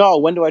I was like, "Oh,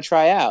 when do I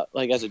try out?"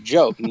 Like, as a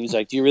joke. And he was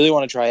like, "Do you really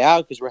want to try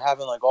out? Because we're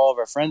having like all of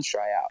our friends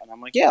try out." And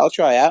I'm like, "Yeah, I'll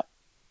try out."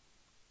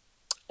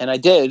 and I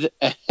did,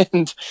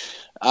 and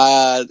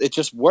it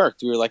just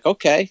worked. We were like,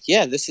 okay,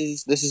 yeah, this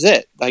is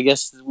it. I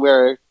guess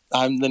where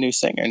I'm the new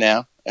singer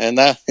now, and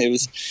that it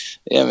was,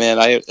 yeah, man.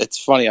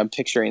 It's funny. I'm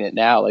picturing it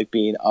now, like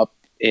being up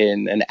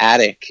in an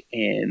attic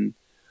in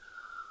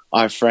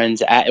our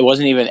friends. It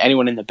wasn't even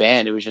anyone in the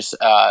band. It was just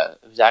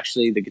it was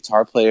actually the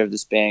guitar player of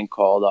this band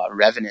called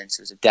Revenance.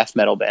 It was a death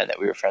metal band that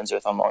we were friends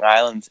with on Long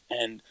Island,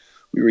 and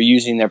we were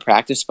using their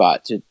practice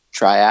spot to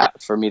try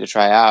out for me to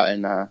try out,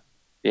 and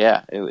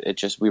yeah, it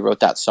just we wrote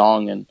that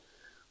song and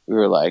we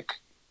were like,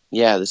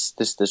 yeah, this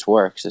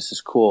works. This is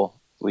cool.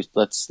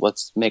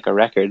 Let's make a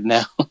record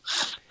now.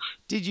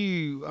 Did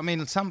you? I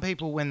mean, some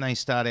people when they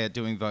start out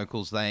doing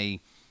vocals,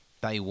 they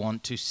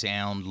want to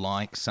sound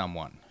like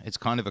someone. It's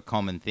kind of a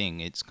common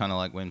thing. It's kind of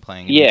like when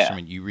playing an Yeah,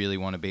 instrument, you really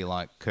want to be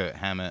like Kurt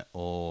Hammett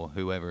or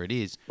whoever it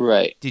is.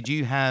 right. Did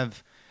you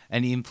have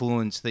an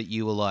influence that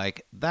you were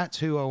like, that's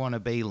who I want to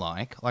be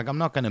like? Like, I'm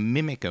not going to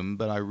mimic them,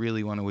 but I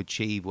really want to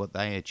achieve what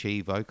they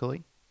achieve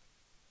vocally?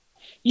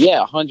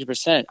 Yeah,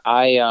 100%.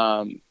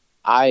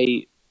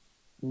 I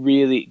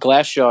really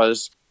Glassjaw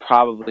is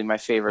probably my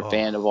favorite Oh,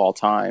 band of all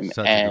time, such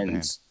a good and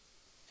band.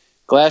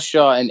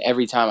 Glassjaw and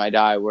Every Time I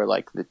Die were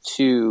like the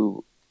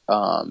two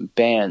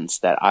bands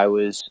that I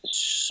was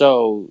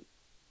so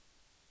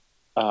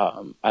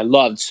I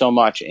loved so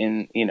much.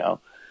 In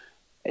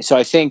so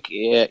I think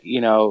it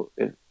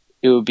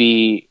would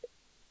be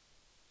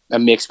a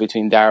mix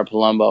between Dara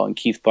Palumbo and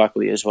Keith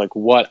Buckley is like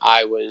what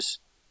I was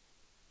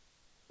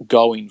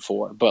going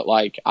for. But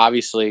like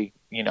obviously,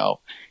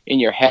 in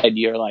your head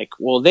you're like,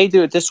 well, they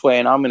do it this way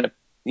and I'm gonna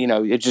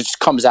it just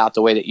comes out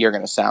the way that you're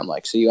gonna sound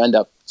like. So you end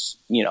up,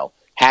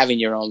 having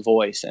your own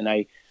voice. And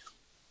I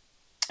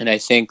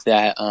think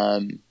that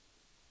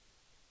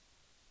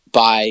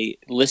by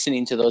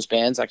listening to those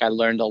bands, like I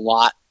learned a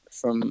lot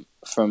from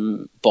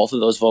both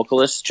of those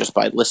vocalists just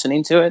by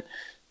listening to it,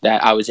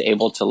 that I was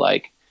able to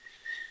like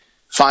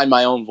find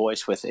my own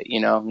voice with it,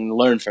 and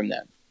learn from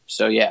them.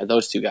 So yeah,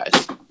 those two guys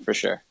for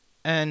sure.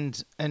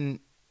 And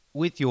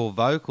with your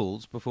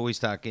vocals, before we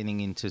start getting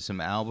into some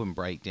album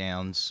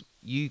breakdowns,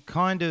 you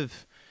kind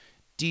of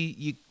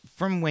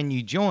from when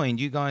you joined,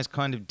 you guys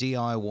kind of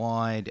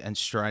DIY'd and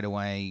straight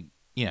away,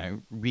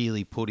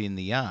 really put in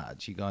the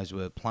yards. You guys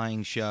were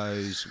playing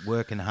shows,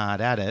 working hard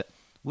at it.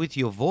 With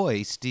your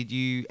voice, did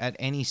you at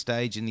any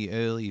stage in the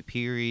earlier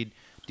period,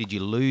 did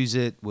you lose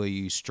it? Were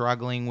you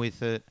struggling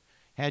with it?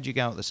 How'd you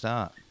go at the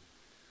start?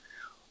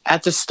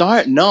 At the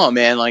start, no,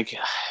 man. Like it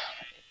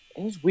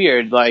was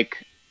weird.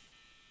 Like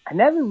I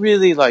never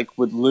really like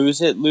would lose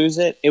it. Lose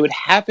it. It would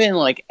happen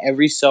like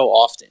every so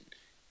often,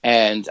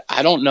 and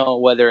I don't know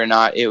whether or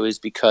not it was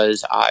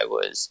because I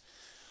was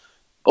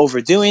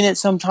overdoing it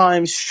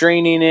sometimes,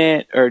 straining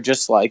it, or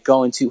just like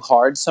going too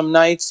hard some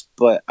nights.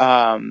 But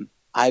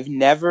I've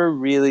never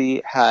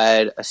really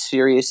had a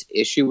serious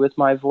issue with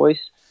my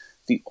voice.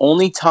 The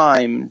only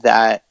time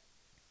that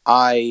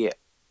I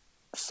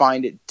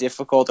find it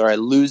difficult or I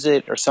lose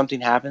it or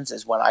something happens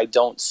is when I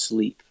don't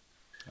sleep.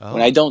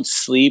 When I Oh, don't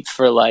sleep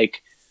for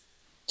like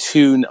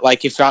two,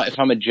 like if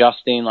I'm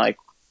adjusting, like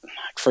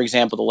for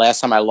example, the last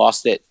time I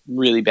lost it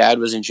really bad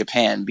was in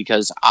Japan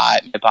because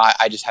I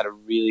just had a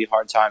really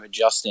hard time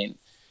adjusting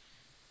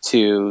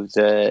to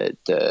the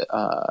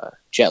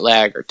jet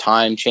lag or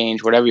time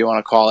change, whatever you want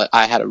to call it.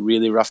 I had a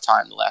really rough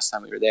time the last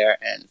time we were there,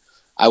 and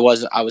I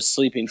was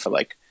sleeping for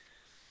like,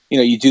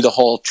 you do the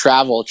whole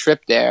travel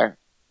trip there,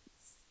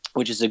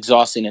 which is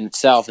exhausting in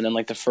itself, and then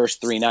like the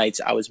first 3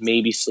 nights I was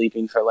maybe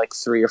sleeping for like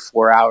 3 or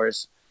 4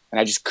 hours, and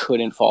I just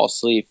couldn't fall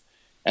asleep.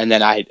 And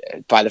then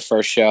by the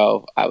first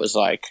show I was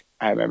like,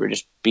 I remember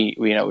just we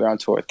were on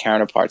tour with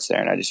Counterparts there,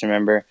 and I just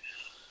remember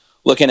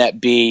looking at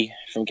B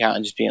from Count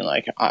and just being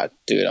like,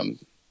 dude, I'm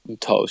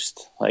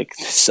toast. Like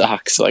this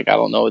sucks. Like I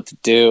don't know what to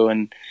do.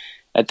 And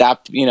at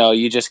that, you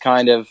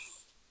kind of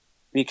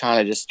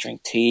just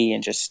drink tea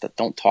and just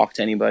don't talk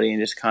to anybody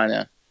and just kind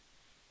of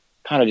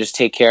just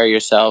take care of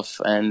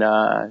yourself and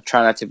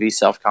try not to be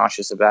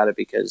self-conscious about it,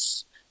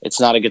 because it's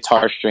not a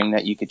guitar string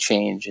that you could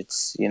change.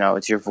 It's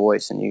your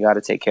voice, and you got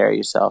to take care of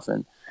yourself.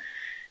 And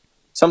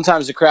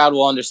sometimes the crowd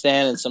will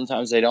understand and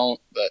sometimes they don't,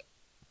 but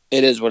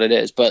it is what it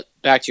is. But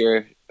back to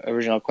your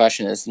original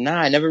question is,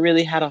 I never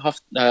really had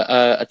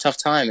a tough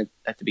time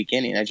at the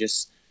beginning. I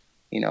just,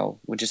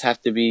 would just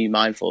have to be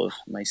mindful of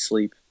my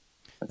sleep.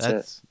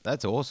 That's it.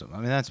 that's awesome. I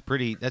mean, that's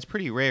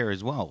pretty rare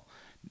as well.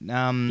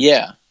 Um,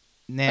 Yeah,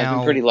 I've been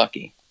Now pretty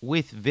lucky.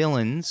 with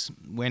Villains,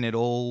 when it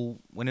all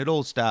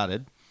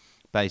started,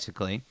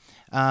 basically,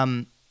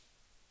 an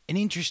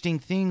interesting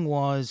thing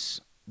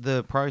was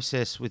the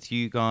process with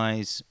you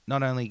guys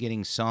not only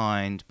getting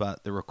signed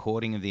but the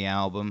recording of the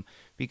album,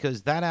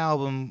 because that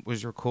album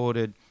was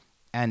recorded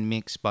and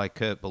mixed by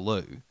Kurt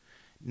Ballou.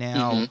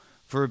 Now, Hmm.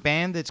 for a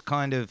band that's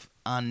kind of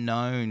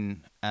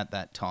unknown at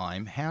that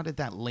time, how did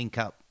that link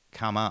up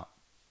come up?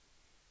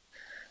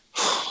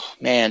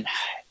 Man,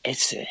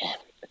 it's a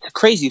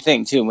crazy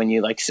thing too when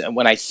you like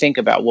when I think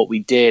about what we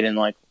did and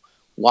like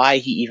why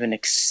he even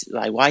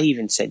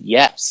said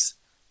yes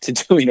to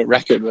doing a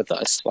record with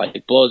us. Like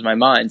it blows my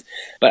mind.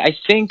 But I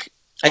think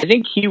I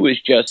think he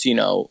was just, you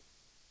know,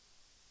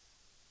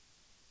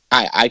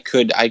 I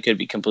could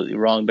be completely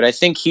wrong, but I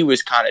think he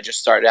was kind of just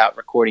started out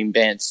recording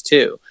bands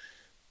too.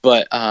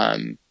 But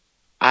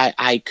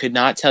I could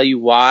not tell you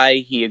why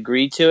he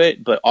agreed to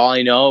it, but all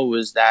I know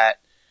was that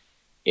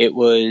it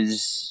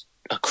was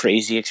a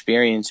crazy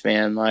experience,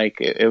 man. Like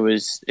it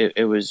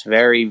was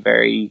very,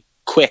 very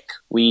quick.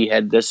 We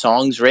had the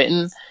songs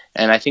written,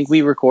 and I think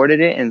we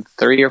recorded it in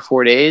 3 or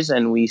 4 days,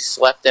 and we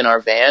slept in our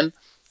van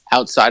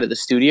outside of the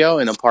studio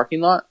in a parking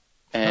lot.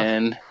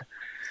 And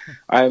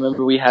I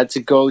remember we had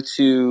to go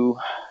to,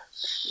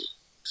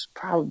 it was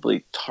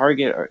probably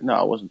Target, or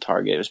no, it wasn't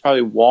Target. It was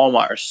probably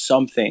Walmart or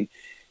something,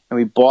 and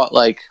we bought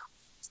like,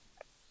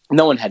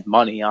 no one had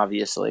money,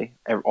 obviously.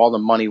 All the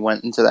money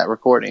went into that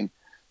recording.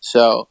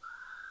 So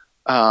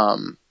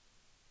um,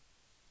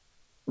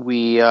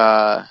 we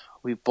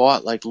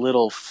bought like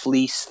little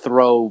fleece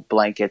throw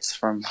blankets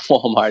from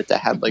Walmart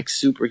that had like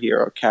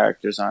superhero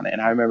characters on it.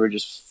 And I remember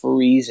just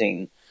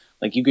freezing.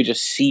 Like you could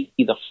just see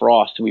the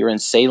frost. We were in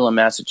Salem,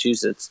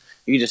 Massachusetts.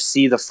 You could just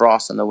see the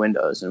frost on the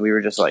windows. And we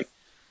were just like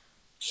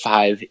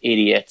 5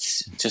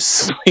 idiots just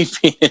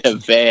sleeping in a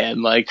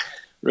van, like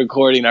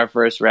recording our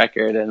first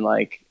record. And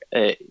like,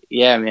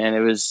 yeah, man, it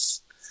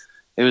was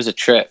a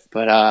trip,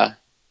 but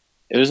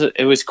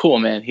it was cool,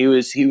 man. He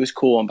was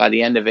cool, and by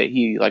the end of it,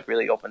 he like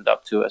really opened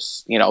up to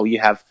us. You know, you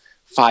have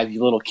 5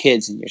 little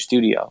kids in your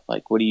studio.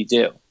 Like, what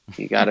do?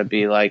 You gotta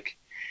be like,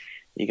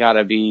 you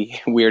gotta be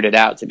weirded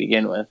out to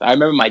begin with. I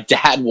remember my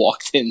dad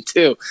walked in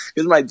too,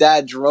 because my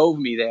dad drove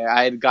me there.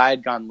 I had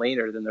gone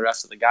later than the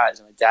rest of the guys,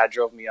 and my dad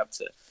drove me up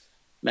to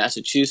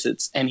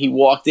Massachusetts, and he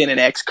walked in and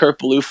asked Kurt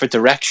Ballou for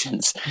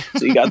directions.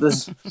 So you got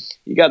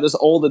this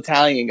old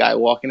Italian guy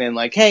walking in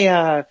like, "Hey,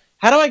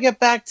 how do I get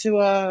back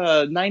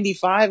to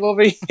 95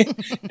 over here?"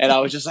 And I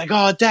was just like,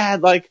 "Oh,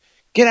 Dad, like,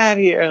 get out of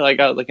here!" Like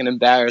I was like an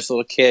embarrassed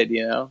little kid,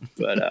 you know.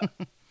 But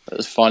it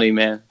was funny,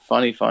 man.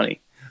 Funny,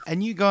 funny.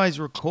 And you guys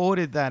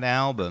recorded that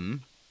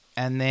album,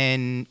 and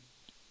then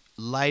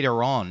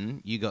later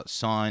on, you got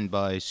signed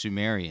by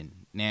Sumerian.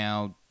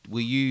 Now, were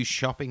you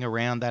shopping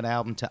around that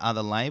album to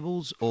other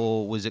labels,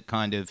 or was it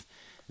kind of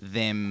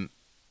them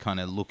kind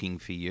of looking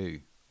for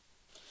you?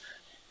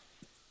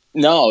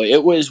 No,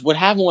 it was, what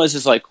happened was,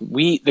 is like,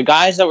 the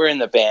guys that were in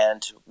the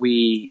band,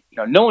 you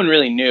know, no one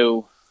really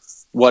knew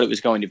what it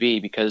was going to be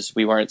because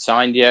we weren't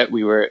signed yet.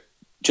 We were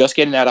just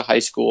getting out of high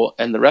school,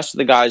 and the rest of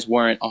the guys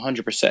weren't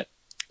 100%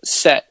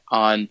 set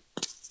on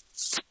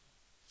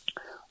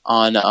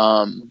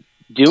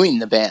doing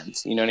the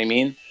bands. You know what I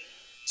mean?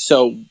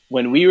 So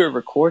when we were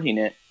recording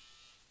it,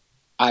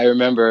 I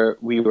remember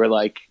we were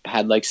like,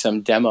 had like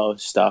some demo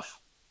stuff.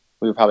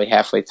 We were probably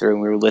halfway through,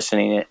 and we were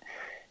listening it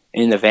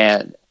in the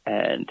van,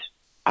 and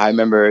I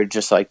remember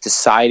just like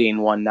deciding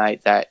one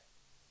night that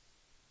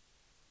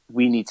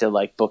we need to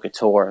like book a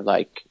tour,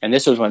 like, and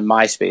this was when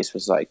MySpace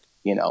was like,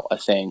 you know, a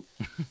thing.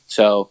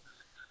 So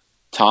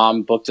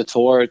Tom booked a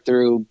tour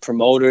through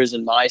promoters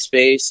and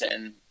MySpace,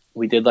 and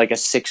we did like a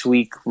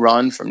 6-week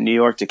run from New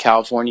York to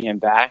California and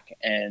back,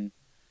 and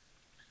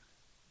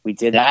we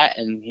did that.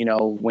 And you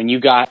know, when you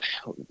got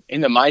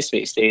in the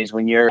MySpace days,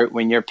 when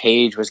your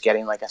page was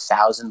getting like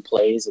 1,000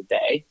 plays a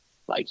day,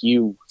 like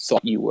you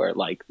thought you were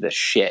like the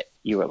shit.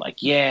 You were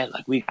like, yeah,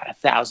 like we got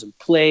 1,000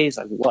 plays.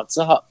 Like, what's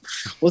up?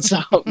 What's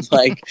up?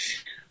 Like,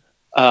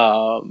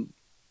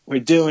 we're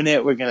doing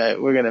it. We're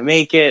gonna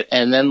make it.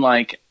 And then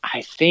like,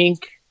 I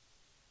think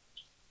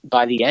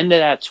by the end of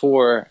that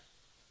tour,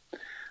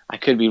 I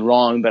could be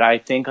wrong, but I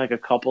think like a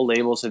couple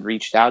labels had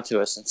reached out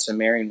to us, and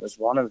Sumerian was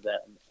one of them.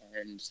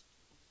 And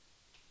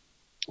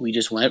we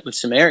just went with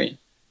Sumerian.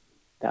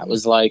 That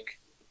was like,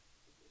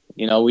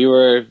 you know, we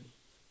were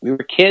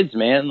kids,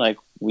 man. Like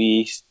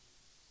we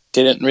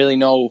didn't really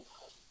know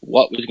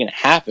what was going to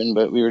happen,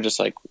 but we were just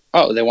like,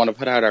 oh, they want to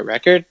put out our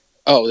record.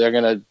 Oh, they're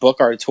going to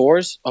book our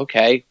tours.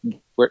 Okay.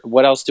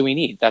 What else do we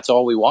need? That's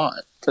all we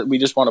want. We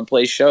just want to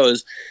play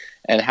shows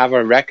and have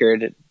our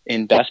record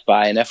in Best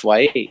Buy and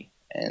FYE.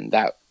 And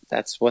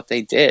that's what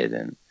they did.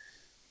 And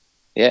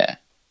yeah,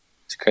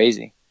 it's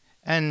crazy.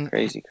 And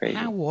Crazy, crazy.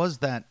 How was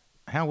that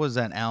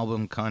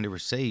album kind of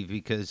received?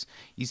 Because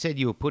you said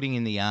you were putting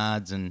in the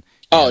odds, and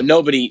Oh,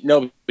 nobody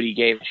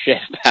gave a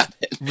shit about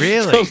it.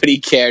 really, Nobody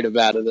cared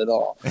about it at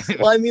all.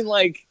 Well, I mean,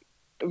 like,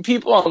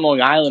 people on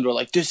Long Island were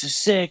like, "This is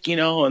sick," you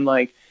know, and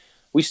like,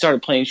 we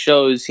started playing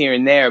shows here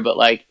and there, but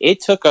like,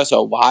 it took us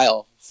a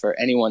while for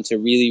anyone to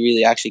really,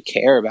 really actually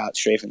care about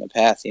Stray from the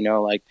Path, you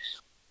know, like,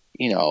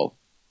 you know,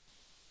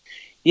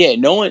 yeah,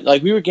 no one,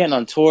 like, we were getting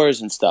on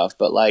tours and stuff,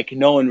 but like,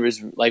 no one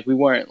was like, we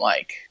weren't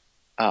like,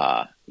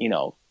 you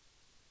know,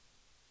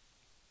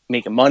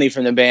 making money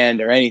from the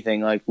band or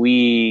anything. Like,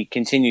 we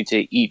continued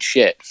to eat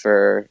shit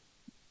for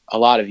a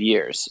lot of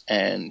years,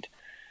 and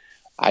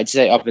I'd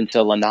say up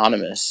until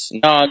Anonymous.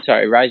 No, I'm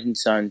sorry, Rising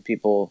Sun.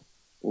 People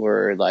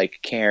were like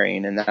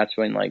caring, and that's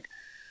when like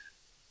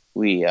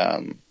we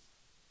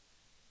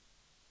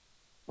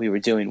we were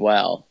doing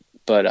well.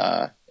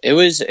 But it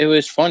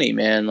was funny,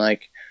 man.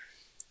 Like,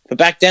 but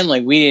back then,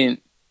 like, we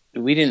didn't.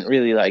 we didn't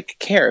really like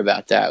care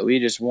about that. We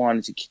just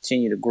wanted to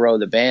continue to grow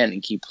the band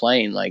and keep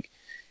playing. Like,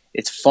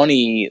 it's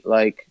funny,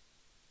 like,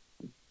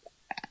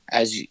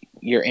 as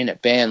you're in a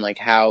band, like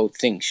how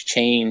things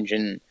change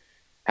and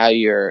how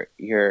your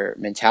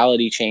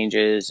mentality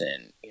changes.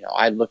 And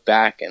I look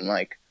back and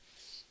like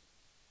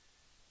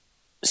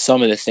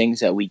some of the things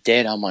that we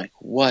did, I'm like,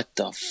 what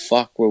the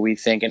fuck were we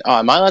thinking? Oh,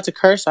 am I allowed to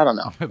curse? I don't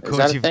know. Is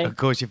that a thing? Of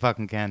course you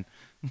fucking can.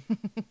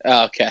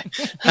 Oh, okay.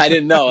 I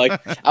didn't know.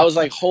 Like, I was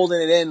like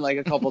holding it in like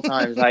a couple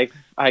times.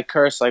 I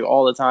curse like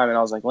all the time, and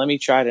I was like, let me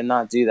try to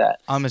not do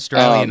that. I'm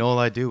Australian. All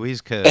I do is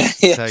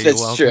curse, Yeah, so you're that's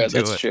welcome true. to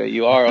That's it. true.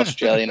 You are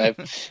Australian.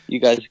 You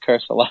guys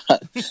curse a lot.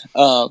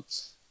 Um,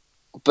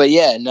 but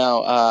yeah,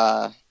 no.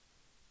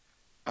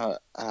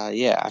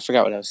 Yeah, I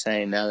forgot what I was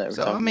saying. Now that we're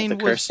So I talking about the mean,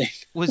 cursing.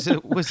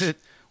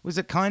 was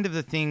it kind of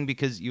the thing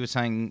because you were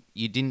saying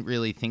you didn't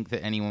really think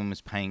that anyone was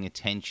paying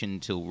attention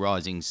till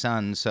Rising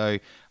Sun? So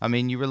I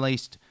mean, you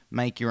released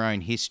Make Your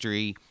Own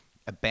History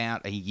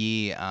about a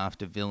year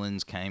after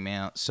Villains came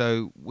out.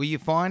 So were you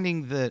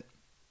finding that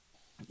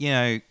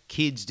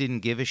kids didn't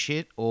give a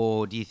shit,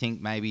 or do you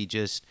think maybe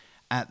just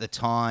at the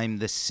time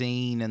the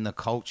scene and the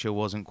culture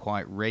wasn't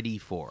quite ready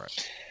for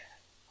it?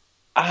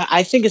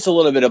 I think it's a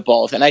little bit of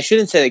both, and I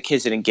shouldn't say that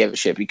kids didn't give a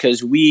shit,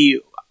 because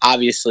we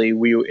obviously,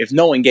 we if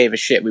no one gave a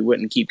shit, we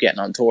wouldn't keep getting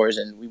on tours,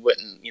 and we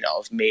wouldn't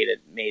have made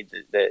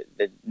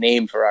the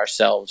name for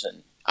ourselves,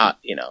 and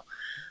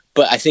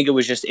But I think it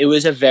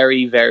was a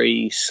very,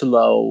 very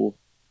slow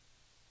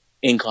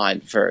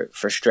incline for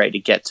Stray to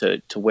get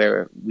to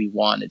where we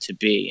wanted to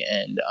be,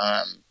 and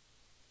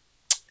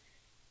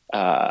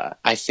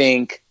I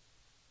think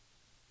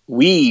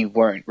we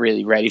weren't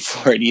really ready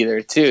for it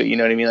either, too. You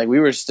know what I mean? Like, we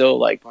were still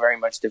like very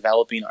much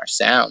developing our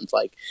sound.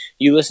 Like,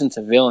 you listen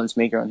to Villains,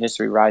 Make Your Own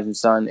History, Rising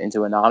Sun,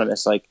 into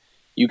Anonymous, like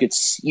you could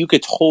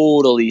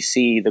totally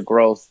see the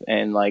growth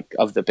and like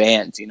of the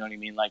band. You know what I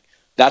mean? Like,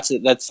 that's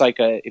like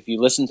if you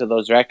listen to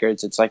those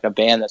records, it's like a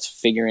band that's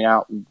figuring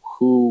out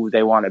who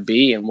they want to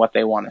be and what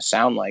they want to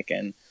sound like.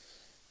 And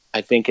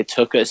I think it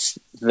took us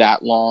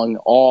that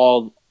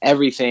long,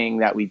 everything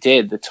that we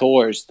did, the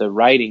tours, the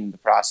writing, the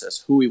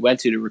process, who we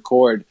went to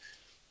record.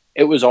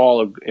 It was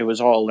all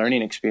a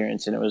learning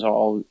experience, and it was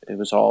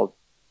all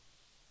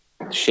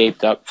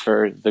shaped up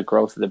for the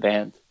growth of the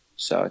band.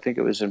 So I think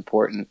it was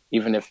important,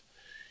 even if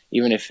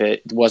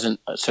it wasn't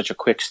such a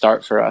quick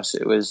start for us.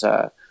 It was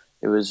a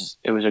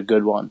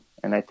good one,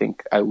 and I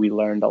think we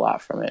learned a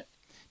lot from it.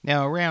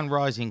 Now, around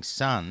Rising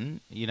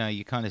Sun,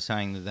 you're kind of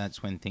saying that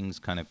that's when things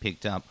kind of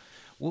picked up.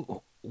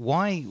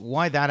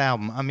 Why that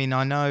album? I mean,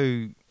 I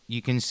know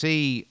you can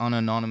see on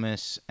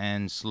Anonymous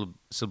and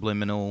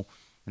Subliminal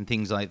and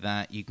things like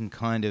that, you can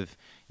kind of,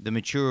 the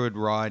matured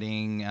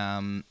writing,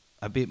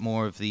 a bit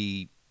more of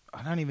the,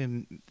 I don't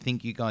even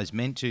think you guys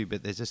meant to,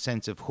 but there's a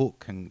sense of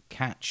hook and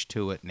catch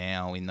to it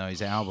now in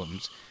those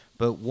albums.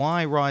 But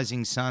why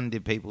Rising Sun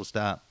did people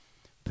start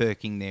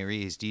perking their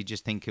ears? Do you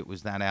just think it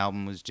was that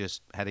album was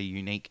just had a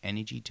unique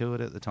energy to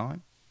it at the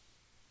time?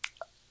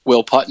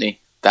 Will Putney.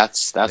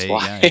 That's There you go.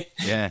 why.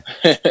 Yeah.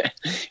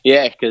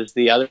 Yeah, because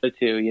the other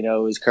two,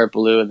 was Kurt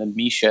Ballou, and then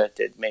Misha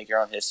did Make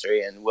Your Own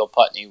History, and Will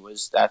Putney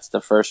that's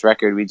the first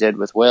record we did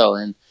with Will,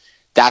 and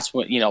that's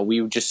what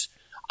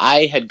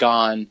I had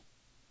gone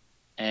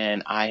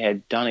and I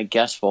had done a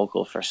guest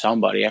vocal for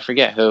somebody, I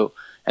forget who,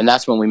 and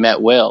that's when we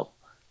met Will,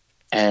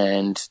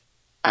 and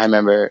I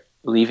remember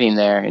leaving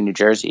there in New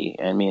Jersey,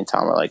 and me and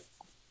Tom were like,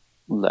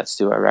 let's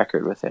do a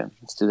record with him.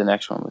 Let's do the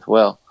next one with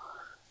Will.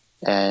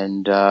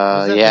 And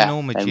Was that the yeah,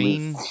 Norma and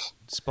Jean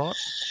spot?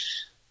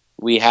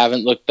 we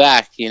haven't looked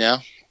back.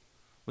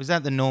 Was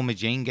that the Norma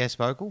Jean guest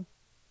vocal?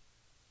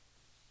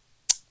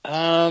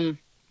 Um,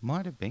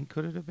 Might have been.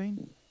 Could it have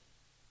been?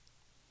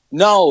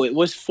 no, it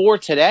was For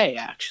Today,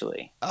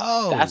 actually.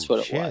 Oh, That's what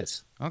it shit.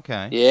 was.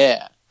 Okay.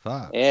 Yeah,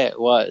 Fuck. yeah, it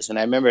was, and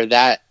I remember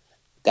that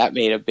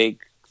made a big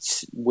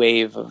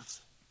wave of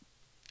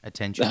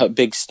Attention. a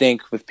big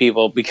stink with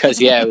people, because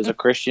it was a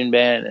Christian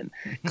band, and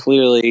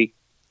clearly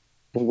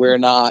we're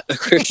not a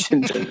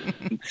Christian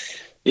band.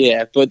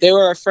 Yeah, but they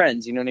were our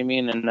friends, you know what I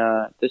mean? And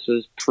this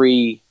was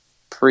pre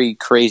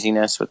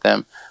craziness with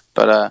them.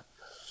 But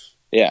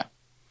yeah,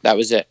 that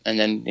was it. And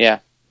then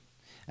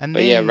And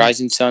but yeah, then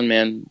Rising Sun,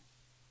 man,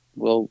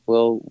 Will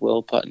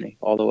Putney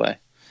all the way.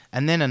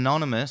 and then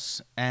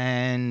Anonymous,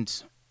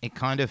 and it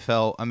kind of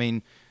felt. I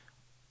mean,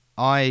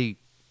 I've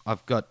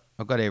got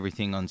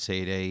everything on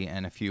CD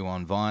and a few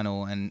on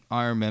vinyl, and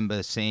I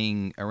remember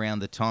seeing around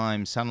the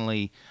time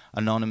suddenly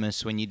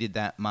Anonymous, when you did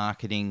that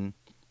marketing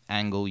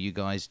angle you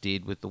guys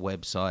did with the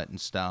website and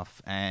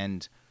stuff,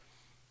 and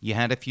you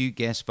had a few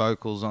guest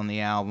vocals on the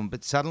album,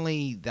 but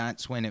suddenly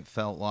that's when it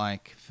felt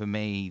like for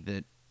me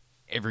that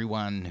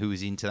everyone who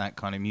was into that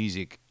kind of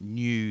music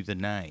knew the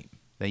name.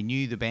 They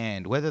knew the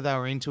band. Whether they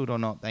were into it or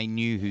not, they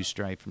knew who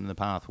Stray from the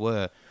Path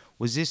were.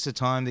 Was this the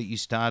time that you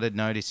started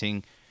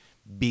noticing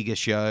bigger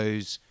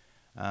shows,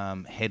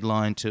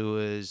 headline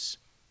tours,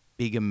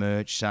 bigger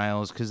merch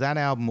sales? Because that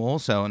album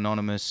also,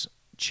 Anonymous,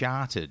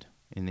 charted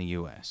in the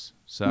US.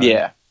 So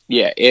Yeah,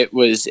 yeah, it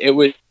was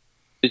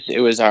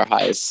it was our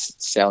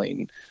highest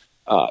selling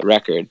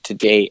record to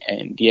date.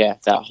 And yeah,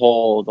 the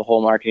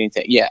whole marketing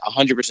thing, yeah,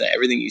 100%,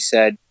 everything you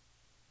said.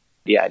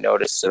 Yeah, I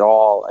noticed it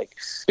all. Like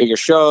bigger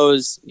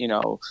shows, you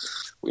know,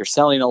 we're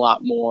selling a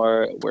lot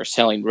more. We're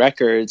selling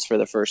records for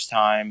the first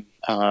time.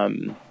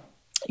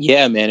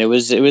 Yeah, man, it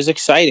was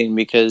exciting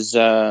because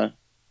I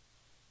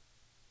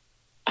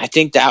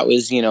think that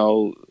was, you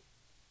know,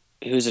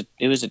 it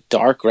was a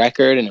dark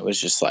record, and it was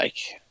just like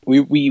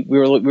we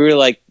were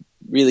like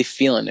really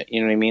feeling it.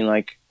 You know what I mean?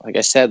 Like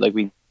I said, like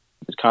we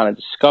kind of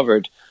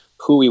discovered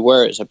who we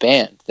were as a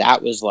band.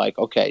 That was like,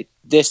 okay,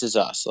 this is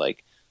us.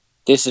 Like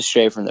this is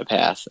straight from the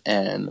path,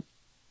 and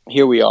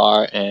here we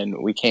are.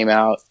 And we came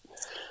out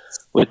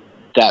with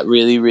that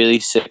really really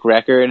sick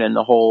record and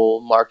the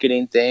whole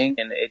marketing thing,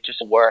 and it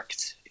just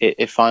worked.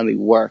 It finally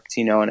worked,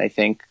 you know. And I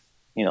think,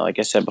 you know, like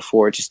I said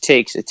before, it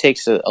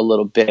takes a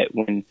little bit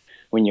when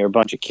you're a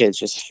bunch of kids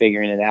just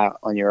figuring it out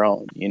on your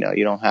own. You know,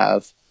 you don't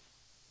have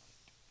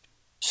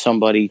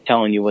somebody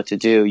telling you what to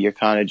do. You're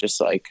kind of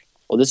just like,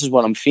 well, this is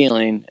what I'm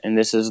feeling, and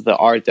this is the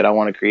art that I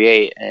want to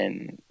create,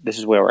 and this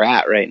is where we're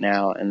at right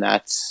now. And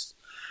that's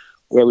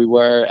where we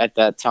were at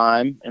that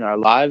time in our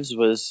lives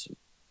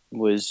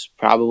was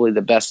probably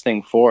the best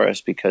thing for us,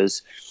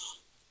 because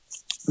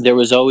there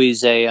was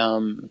always there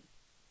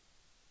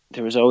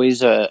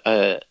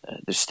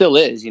still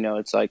is, you know.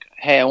 It's like,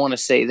 hey, I want to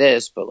say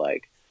this, but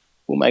like,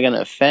 who am I going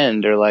to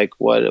offend? Or like,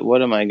 what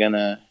am I going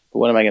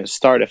to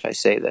start if I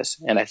say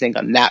this? And I think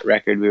on that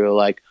record we were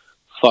like,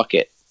 fuck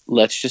it,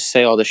 let's just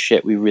say all the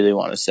shit we really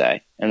want to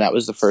say. And that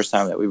was the first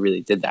time that we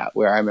really did that,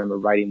 where I remember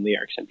writing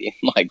lyrics and being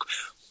like,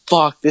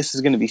 fuck, this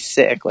is going to be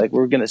sick, like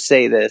we're going to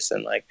say this,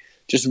 and like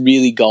just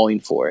really going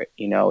for it,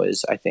 you know.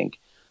 Is, I think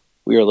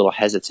we were a little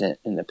hesitant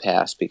in the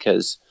past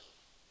because,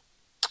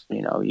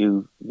 you know,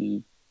 you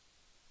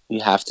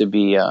have to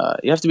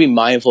be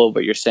mindful of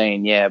what you're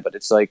saying. Yeah, but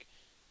it's like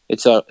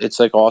it's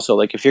like also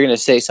like, if you're gonna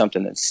say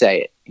something, then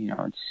say it, you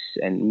know,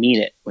 and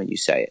mean it when you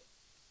say it.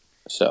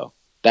 So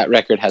that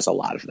record has a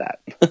lot of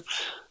that.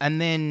 And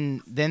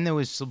then there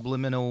was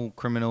Subliminal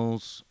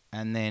Criminals,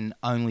 and then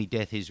Only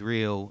Death Is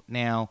Real.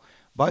 Now,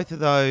 both of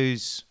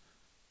those,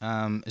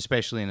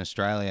 especially in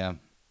Australia,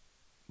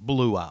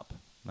 blew up.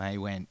 They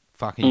went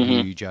fucking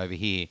Mm-hmm. huge over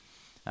here.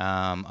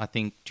 I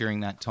think during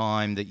that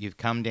time that you've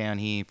come down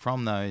here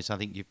from those, I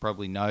think you've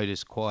probably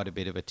noticed quite a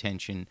bit of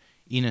attention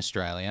in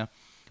Australia.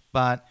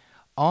 But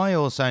I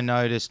also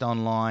noticed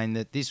online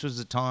that this was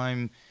a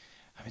time.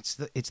 It's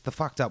the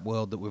fucked up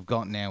world that we've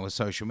got now with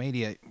social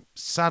media.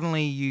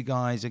 Suddenly, you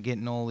guys are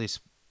getting all this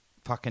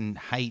fucking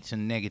hate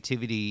and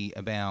negativity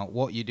about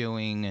what you're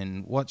doing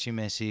and what's your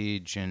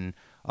message, and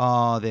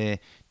oh, they're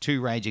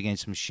too Rage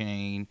Against the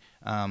Machine.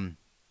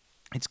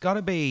 It's got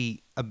to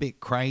be a bit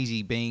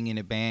crazy being in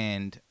a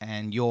band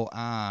and your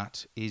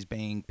art is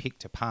being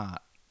picked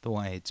apart the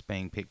way it's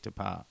being picked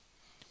apart.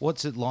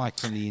 What's it like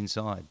from the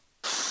inside?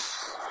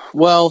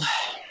 Well,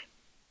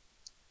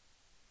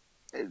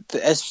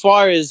 as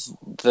far as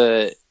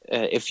the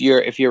if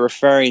you're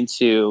referring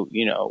to,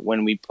 you know,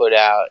 when we put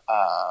out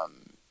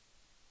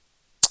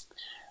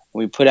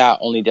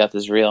Only Death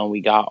Is Real, and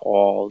we got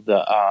all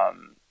the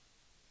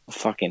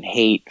fucking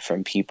hate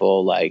from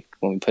people, like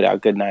when we put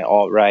out Goodnight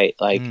Alt Right,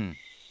 like Mm.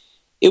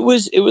 it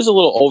was a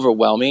little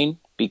overwhelming,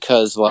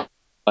 because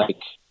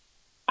like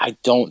I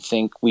don't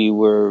think we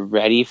were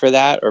ready for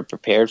that or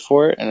prepared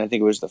for it. And I think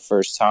it was the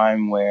first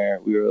time where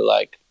we were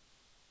like,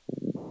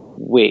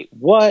 wait,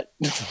 what?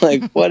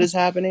 Like, what is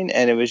happening?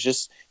 And it was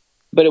just,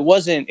 but it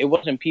wasn't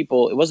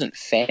people, it wasn't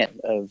fan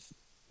of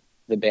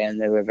the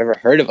band that have ever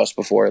heard of us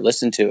before,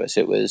 listened to us.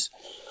 It was,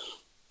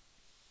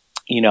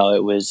 you know,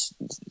 it was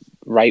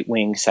right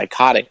wing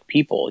psychotic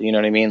people, you know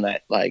what I mean?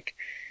 That like,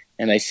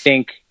 and I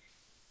think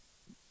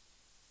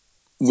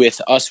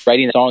with us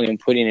writing a song and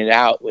putting it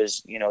out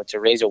was, you know, to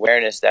raise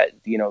awareness that,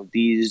 you know,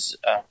 these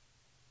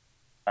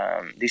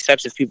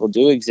types of people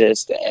do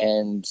exist,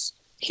 and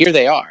here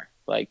they are.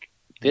 Like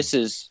this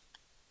is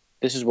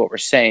what we're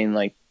saying.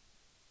 Like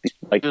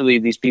really,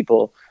 these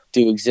people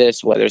do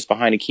exist, whether it's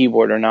behind a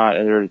keyboard or not,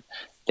 or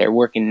they're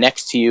working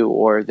next to you,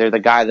 or they're the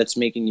guy that's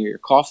making you your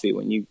coffee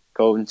when you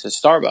go into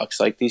Starbucks.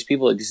 Like these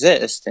people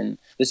exist, and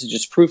this is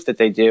just proof that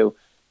they do.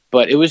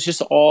 But it was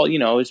just all, you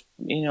know, it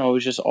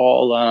was just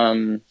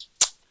all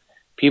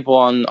people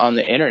on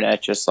the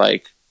internet, just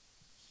like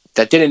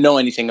that didn't know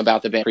anything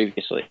about the band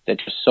previously, that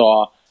just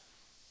saw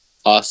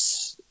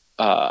us,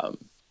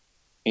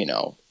 you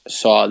know,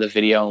 saw the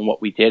video and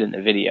what we did in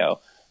the video.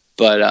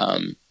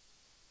 But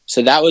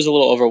so that was a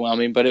little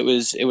overwhelming, but it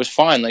was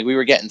fine. Like we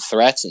were getting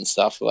threats and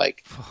stuff,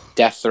 like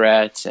death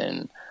threats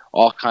and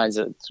all kinds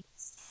of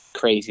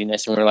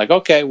craziness, and we were like,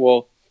 okay,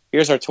 well,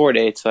 here's our tour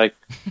dates. Like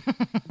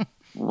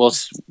we'll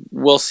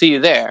we'll see you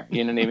there.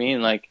 You know what I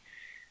mean? Like,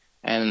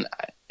 and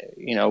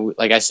you know,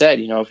 like I said,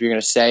 you know, if you're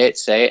gonna say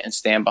it and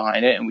stand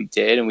behind it, and we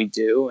did, and we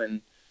do,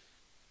 and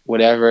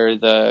whatever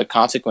the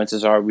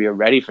consequences are, we are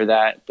ready for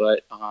that.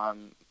 But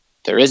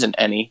there isn't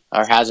any,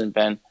 or hasn't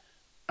been.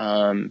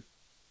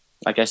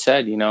 Like I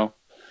said, you know,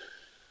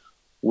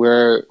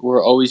 we're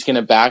always going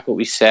to back what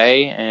we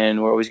say,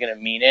 and we're always going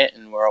to mean it,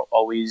 and we're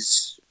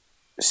always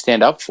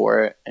stand up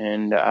for it.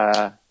 And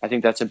I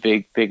think that's a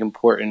big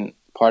important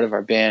part of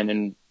our band,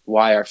 and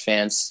why our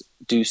fans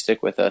do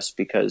stick with us,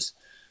 because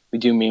we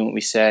do mean what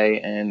we say,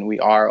 and we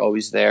are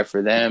always there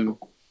for them,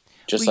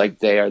 just like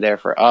they are there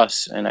for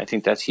us. And I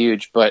think that's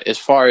huge. But as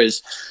far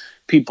as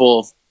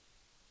people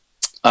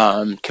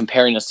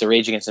comparing us to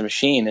Rage Against the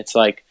Machine, it's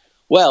like,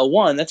 well,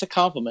 one, that's a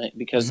compliment,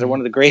 because they're one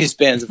of the greatest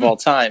bands of all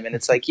time. And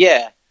it's like,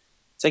 yeah,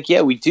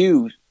 we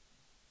do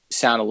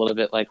sound a little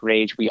bit like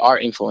Rage. We are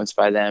influenced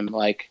by them.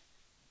 Like,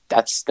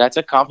 that's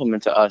a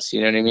compliment to us.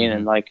 You know what I mean?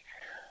 And like,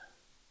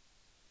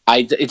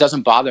 it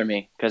doesn't bother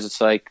me, because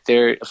it's like,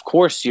 of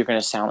course you're going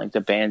to sound like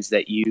the bands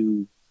that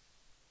you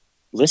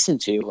listen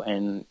to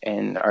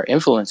and are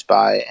influenced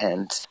by.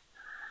 And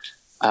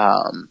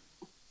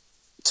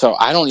so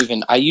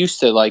I used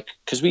to like,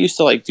 because we used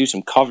to like do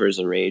some covers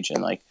of Rage,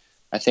 and like,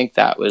 I think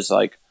that was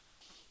like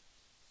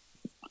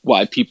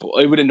why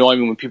it would annoy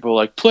me when people were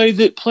like,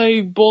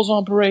 play Bulls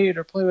on Parade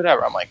or play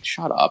whatever. I'm like,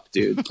 shut up,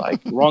 dude. Like,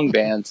 wrong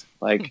band.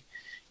 Like,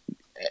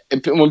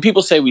 when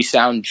people say we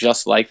sound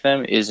just like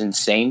them is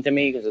insane to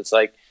me, because it's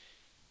like,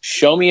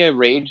 show me a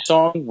Rage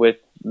song with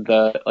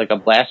a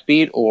blast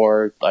beat,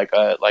 or like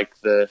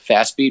the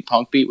fast beat,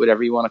 punk beat,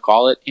 whatever you want to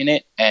call it, in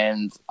it,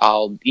 and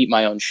I'll eat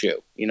my own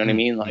shoe. You know what I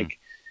mean? Like,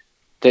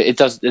 it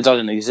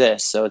doesn't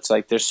exist. So it's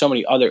like, there's so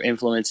many other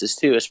influences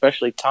too,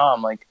 especially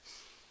Tom. Like,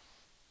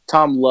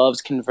 Tom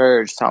loves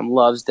Converge. Tom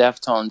loves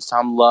Deftones.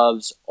 Tom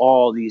loves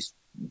all these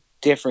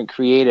different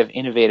creative,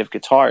 innovative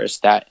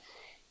guitarists that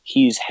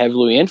he's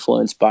heavily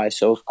influenced by.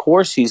 So of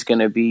course he's going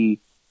to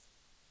be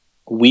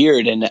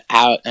weird and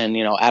out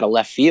of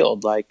left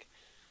field. Like,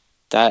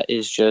 that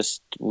is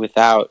just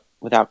without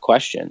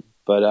question.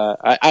 But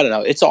I don't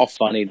know. It's all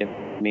funny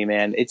to me,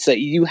 man. It's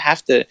you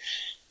have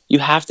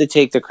to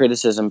take the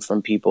criticism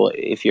from people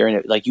if you're in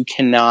it. Like, you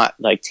cannot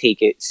like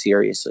take it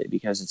seriously,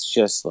 because it's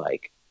just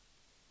like,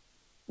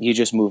 you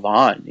just move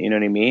on. You know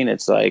what I mean?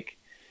 It's like,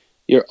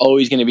 you're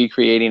always going to be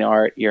creating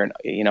art.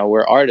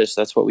 We're artists.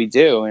 That's what we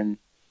do. And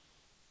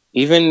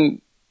even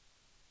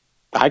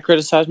I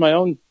criticize my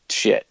own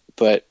shit,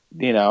 but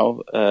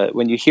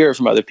when you hear it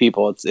from other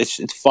people,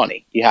 it's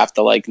funny. You have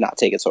to like not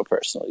take it so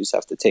personal. You just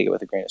have to take it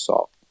with a grain of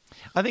salt.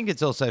 I think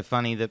it's also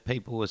funny that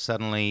people were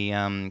suddenly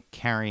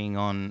carrying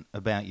on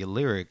about your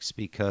lyrics,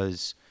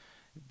 because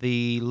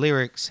the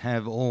lyrics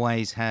have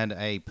always had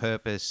a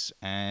purpose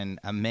and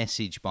a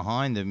message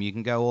behind them. You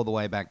can go all the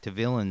way back to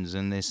Villains,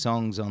 and there's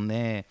songs on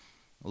there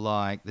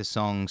like the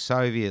song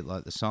Soviet,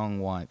 like the song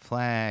White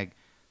Flag,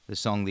 the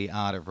song The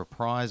Art of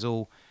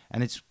Reprisal,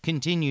 and it's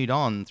continued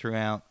on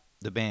throughout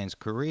the band's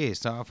career.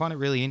 So I find it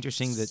really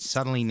interesting that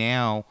suddenly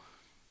now,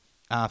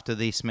 after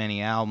this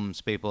many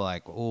albums, people are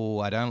like, oh,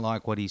 I don't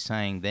like what he's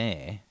saying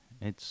there.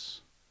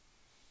 It's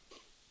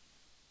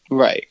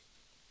right.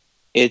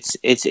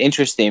 It's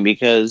interesting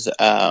because,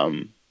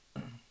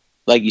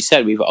 like you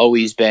said, we've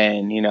always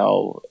been,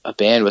 a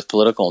band with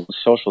political and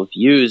social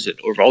views.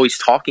 We're always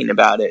talking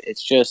about it.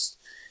 It's just,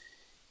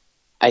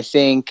 I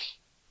think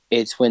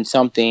it's when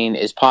something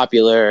is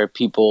popular,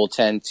 people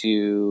tend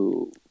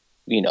to,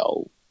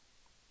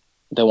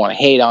 they want to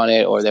hate on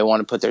it, or they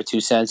want to put their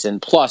 2 cents in.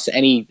 Plus,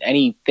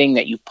 anything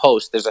that you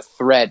post, there's a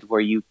thread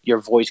where your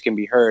voice can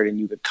be heard, and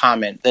you could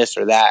comment this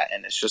or that,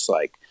 and it's just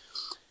like,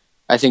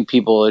 I think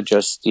people are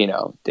just,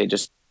 they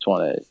just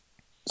want to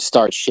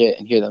start shit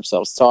and hear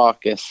themselves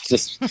talk. It's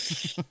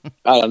just,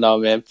 I don't know,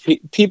 man.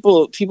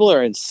 People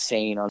are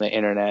insane on the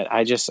internet.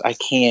 I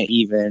can't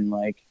even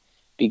like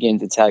begin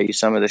to tell you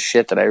some of the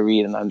shit that I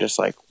read, and I'm just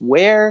like,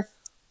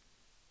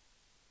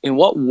 in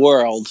what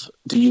world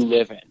do you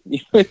live in? You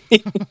know what I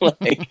mean?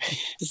 Like,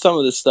 some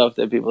of the stuff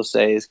that people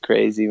say is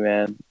crazy,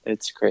 man.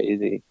 It's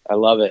crazy. I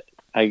love it.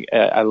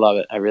 I love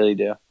it. I really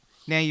do.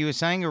 Now, you were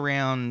saying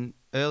around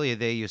earlier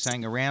there, you were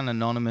saying around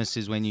Anonymous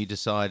is when you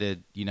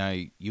decided,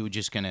 you were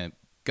just going to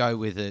go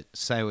with it,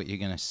 say what you're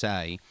going to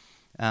say.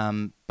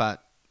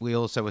 But we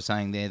also were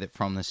saying there that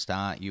from the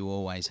start, you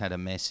always had a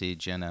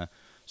message and a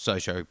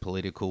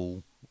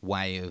socio-political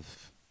way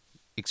of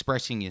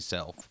expressing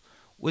yourself.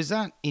 Was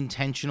that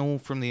intentional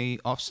from the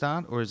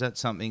offstart, or is that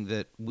something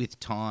that with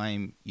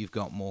time you've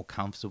got more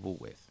comfortable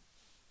with?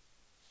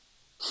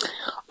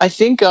 I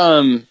think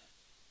it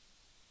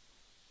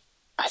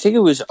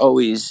was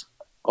always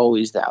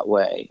that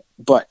way.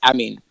 But I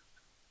mean,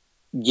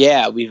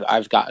 yeah,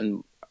 I've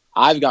gotten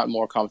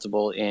more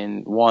comfortable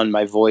in, one,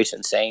 my voice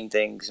and saying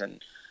things,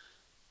 and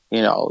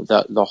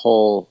the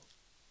whole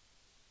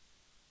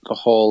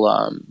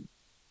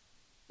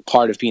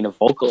part of being a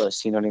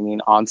vocalist. You know what I mean?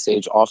 On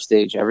stage, off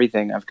stage,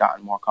 everything. I've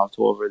gotten more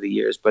comfortable over the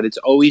years. But it's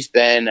always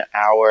been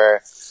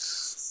our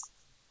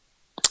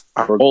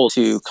goal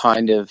to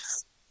kind of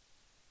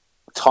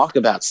talk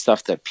about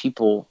stuff that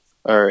people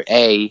are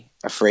A,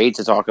 afraid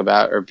to talk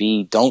about, or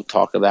B, don't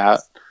talk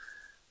about.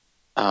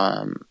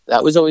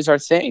 That was always our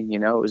thing. It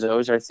was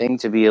always our thing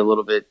to be a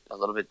little bit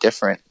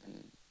different.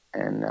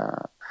 And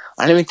I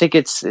don't even think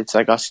it's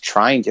like us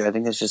trying to. I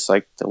think it's just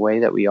like the way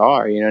that we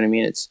are. You know what I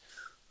mean?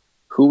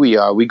 who we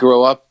are. We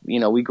grew up,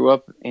 we grew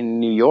up in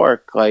New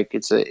York. Like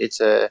it's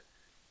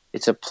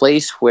a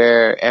place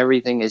where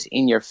everything is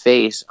in your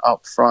face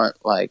up front.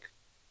 Like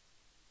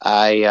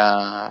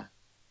I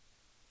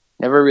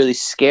never really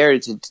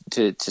scared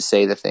to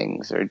say the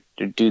things or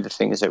to do the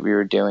things that we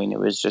were doing. It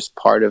was just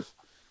part of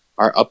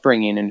our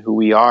upbringing and who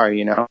we are,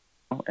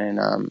 And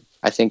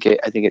I think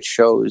it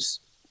shows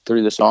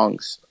through the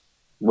songs,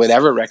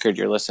 whatever record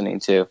you're listening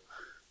to.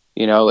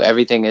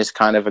 Everything is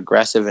kind of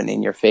aggressive and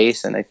in your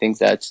face, and I think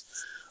that's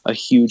a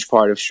huge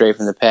part of Straight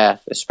from the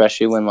Path,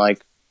 especially when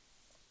like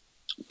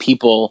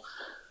people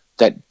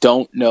that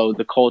don't know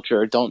the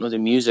culture, don't know the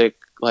music,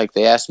 like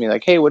they ask me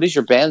like, "Hey, what does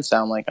your band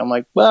sound like?" I'm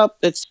like, "Well,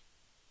 it's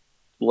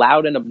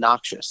loud and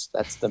obnoxious.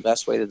 That's the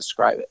best way to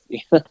describe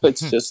it.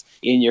 It's just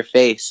in your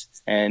face."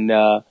 And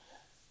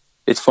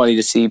it's funny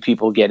to see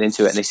people get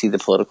into it and they see the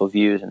political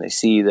views and they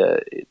see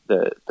the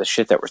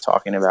shit that we're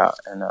talking about,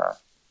 and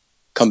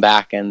come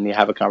back and you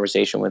have a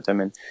conversation with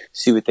them and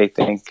see what they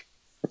think.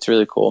 It's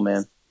really cool,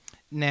 man.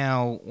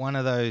 Now, one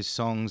of those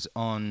songs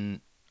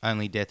on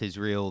Only Death Is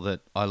Real that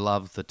I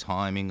love the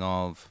timing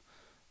of,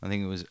 I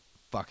think it was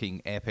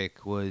fucking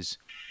epic, was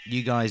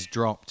you guys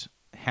dropped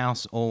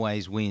House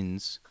Always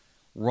Wins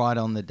right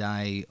on the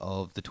day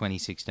of the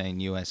 2016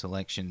 US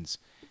elections.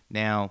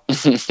 Now,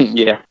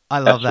 Yeah, I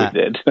love yes, we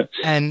that. did.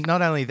 And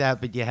not only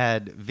that, but you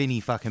had Vinny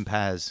fucking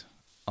Paz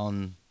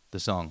on the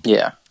song.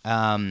 Yeah,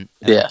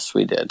 yes,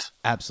 we did.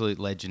 Absolute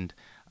legend.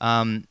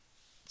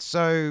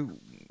 So,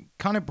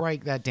 kind of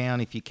break that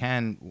down if you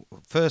can.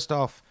 First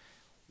off,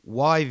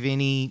 why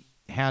Vinny?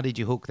 How did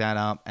you hook that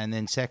up? And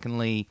then,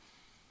 secondly,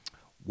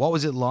 what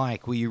was it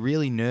like? Were you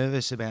really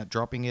nervous about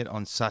dropping it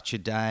on such a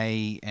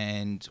day?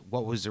 And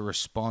what was the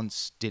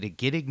response? Did it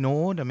get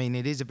ignored? I mean,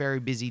 it is a very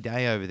busy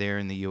day over there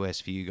in the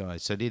US for you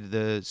guys. So, did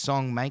the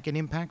song make an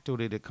impact or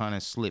did it kind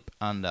of slip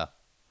under?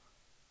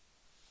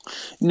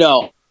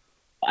 No,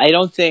 I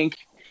don't think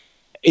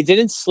it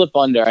didn't slip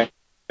under.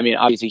 I mean,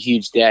 obviously, a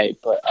huge day,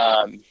 but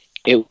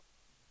it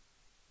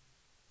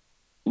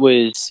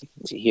was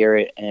to hear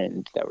it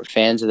and that were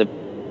fans of the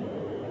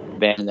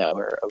band, that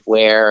were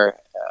aware,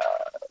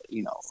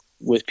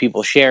 with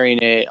people sharing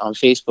it on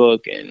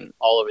Facebook and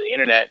all over the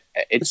internet.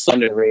 It's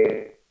under the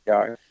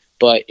radar,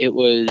 but it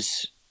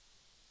was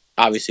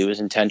obviously, it was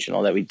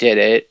intentional that we did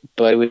it,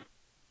 but it was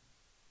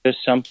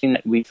just something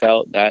that we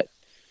felt that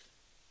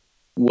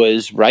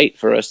was right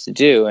for us to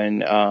do.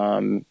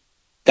 And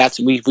that's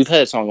we've played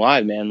that song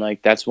live, man.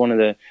 Like that's one of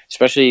the,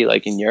 especially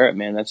like in Europe,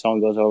 man, that song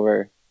goes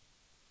over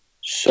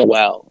so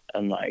well.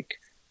 And like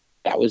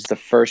that was the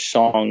first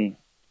song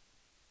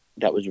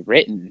that was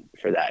written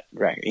for that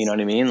record. You know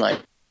what I mean?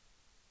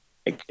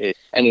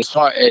 And as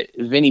far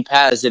Vinny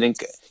Paz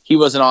didn't, he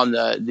wasn't on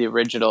the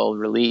original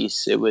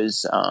release. It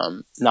was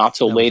not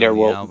till That was on later the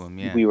what album,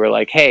 yeah. we were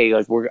like, hey,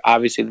 like we're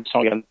obviously the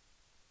song on the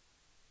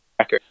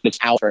record, it's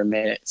out for a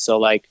minute, so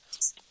like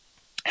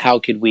how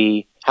can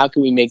we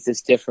make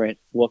this different?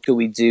 What could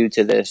we do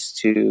to this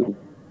to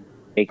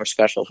make it more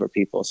special for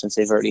people since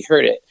they've already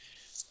heard it?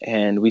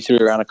 And we threw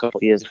around a couple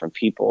of ideas different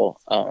people,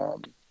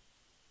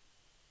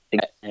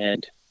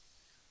 and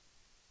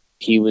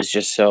he was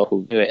just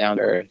so down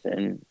to earth.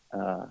 And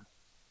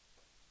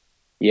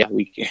yeah,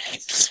 we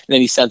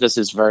then he sent us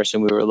his verse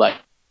and we were like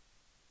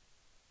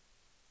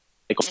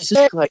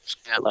yeah, like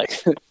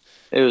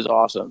it was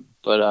awesome.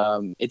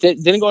 But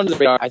didn't go under the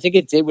radar. I think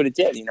it did what it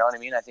did. You know what I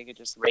mean? I think it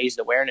just raised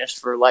awareness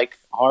for like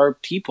our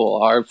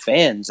people, our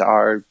fans,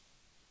 our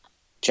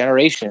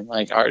generation.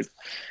 Like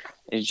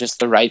it's just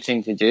the right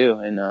thing to do.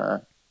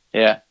 And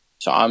yeah,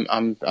 so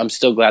I'm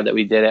still glad that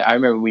we did it. I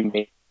remember we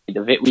made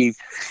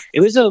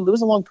it was a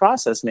long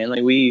process, man.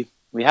 Like we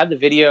had the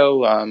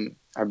video.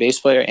 Our bass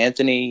player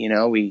Anthony,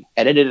 we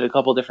edited it a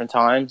couple different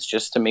times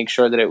just to make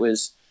sure that it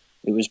was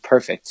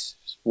perfect,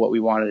 what we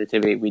wanted it to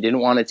be. We didn't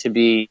want it to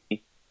be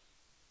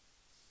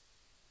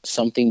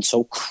something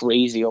so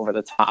crazy over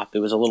the top. It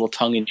was a little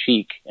tongue in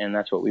cheek, and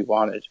that's what we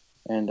wanted.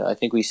 And I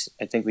think we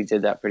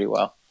did that pretty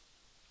well.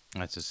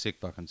 That's a sick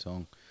fucking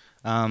song.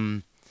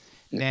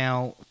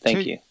 Now,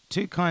 Thank you.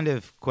 Two kind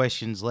of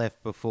questions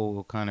left before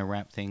we'll kind of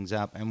wrap things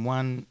up. And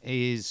one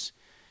is,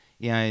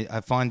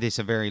 I find this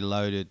a very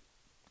loaded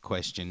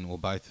question, or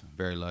both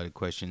very loaded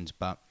questions,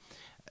 but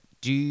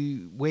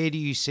where do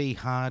you see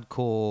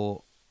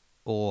hardcore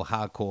or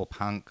hardcore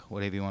punk,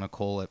 whatever you want to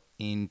call it,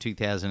 in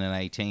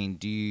 2018?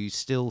 Do you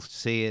still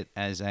see it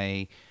as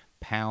a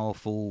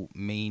powerful,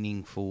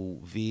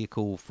 meaningful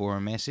vehicle for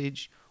a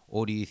message?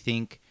 Or do you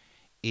think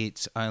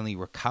it's only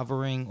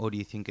recovering, or do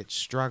you think it's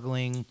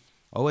struggling?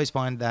 I always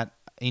find that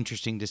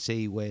interesting to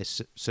see where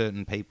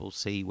certain people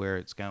see where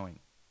it's going.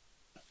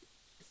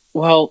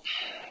 Well,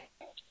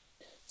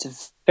 it's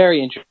a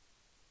very interesting.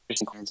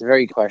 It's a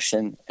very good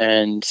question,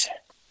 and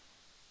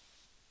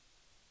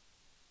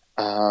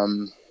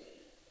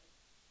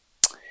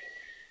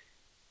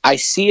I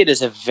see it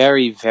as a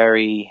very,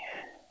 very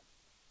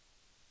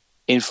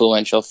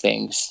influential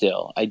thing.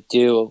 Still, I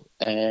do,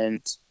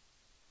 and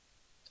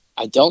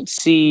I don't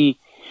see.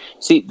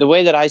 See, the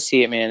way that I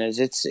see it, man, is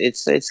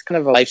it's kind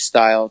of a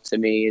lifestyle to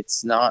me.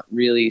 It's not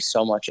really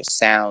so much a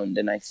sound,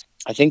 and I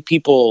think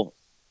people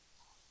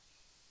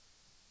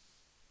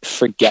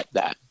forget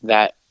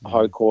that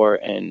hardcore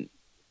and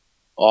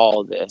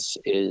all this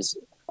is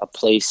a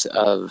place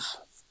of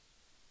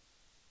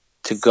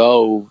to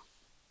go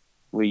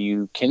where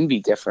you can be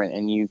different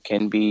and you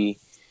can be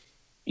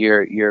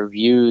your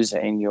views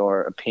and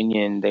your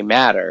opinion, they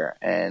matter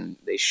and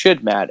they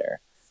should matter.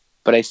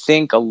 But I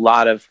think a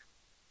lot of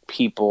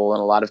people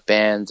and a lot of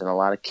bands and a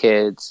lot of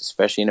kids,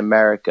 especially in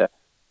America,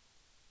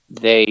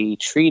 they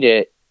treat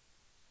it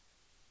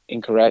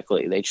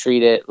incorrectly. They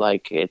treat it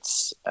like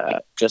it's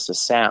just a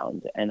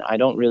sound, and I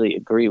don't really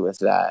agree with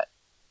that.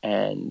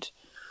 And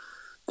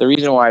the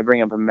reason why I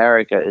bring up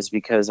America is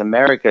because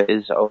America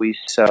is always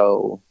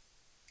so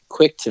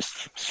quick to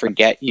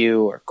forget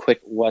you, or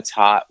quick what's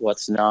hot,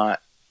 what's not,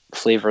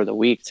 flavor of the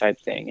week type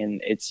thing.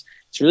 And it's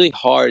really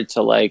hard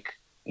to, like,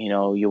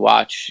 you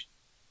watch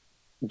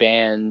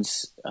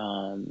bands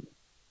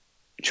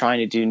trying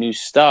to do new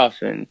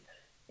stuff, and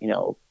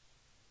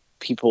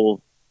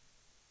people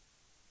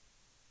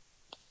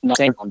not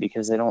saying them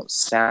because they don't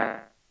sound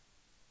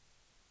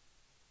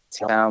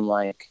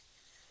like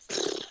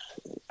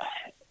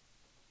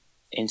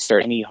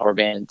insert any hardcore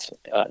band,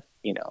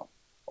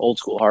 old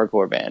school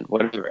hardcore band,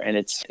 whatever. And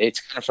it's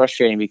kind of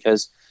frustrating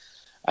because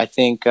I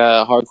think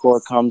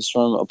hardcore comes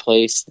from a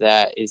place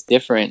that is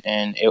different,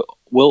 and it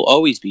will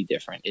always be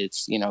different.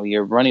 It's,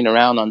 you're running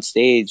around on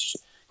stage,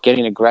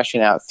 getting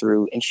aggression out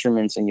through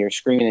instruments, and you're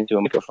screaming into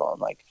a microphone.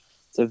 Like,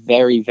 it's a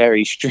very,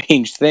 very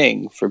strange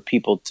thing for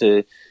people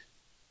to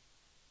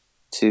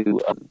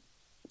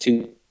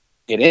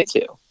get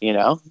into,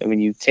 I mean,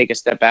 you take a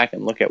step back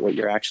and look at what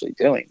you're actually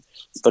doing.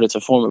 But it's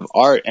a form of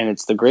art, and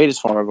it's the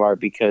greatest form of art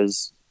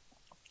because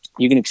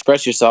you can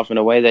express yourself in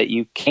a way that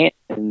you can't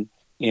in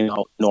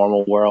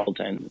normal world.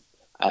 And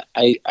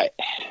I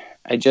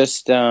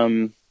just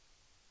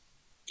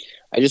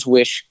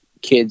wish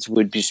kids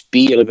would just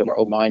be a little bit more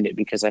open-minded,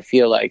 because I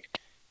feel like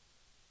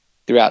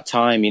throughout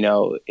time,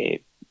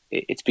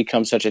 it's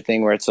become such a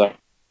thing where it's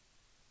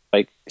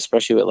like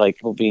especially with like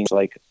people being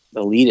like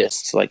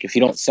elitists, like if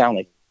you don't sound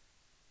like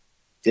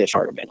this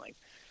hard band, like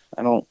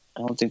I don't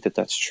think that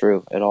that's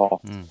true at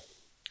all.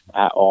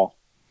 At all.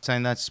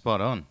 Saying that's spot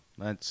on.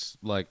 That's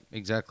like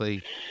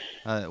exactly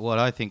what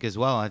I think as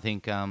well. I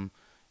think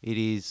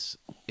it's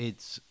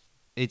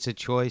a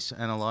choice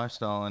and a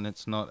lifestyle, and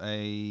it's not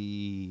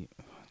an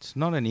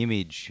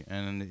image,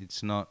 and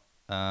it's not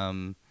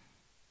a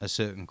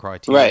certain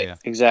criteria. Right,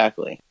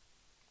 exactly.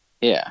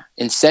 Yeah.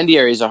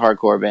 Incendiary is a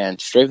hardcore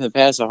band. Straight from the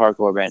Past is a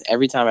hardcore band.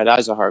 Every Time I Die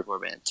is a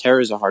hardcore band. Terror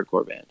is a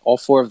hardcore band. All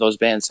four of those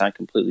bands sound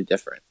completely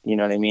different. You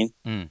know what I mean?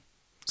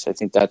 So I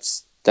think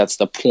that's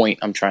the point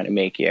I'm trying to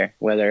make here,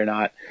 whether or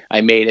not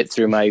I made it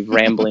through my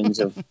ramblings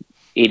of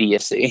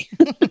idiocy.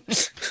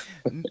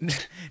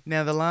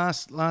 Now, the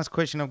last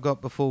question I've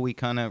got before we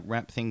kind of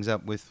wrap things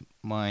up with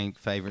my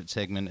favorite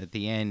segment at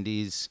the end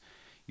is,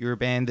 you're a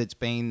band that's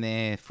been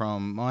there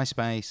from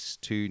MySpace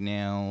to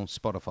now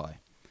Spotify,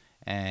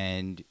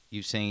 and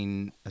you've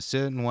seen a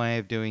certain way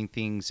of doing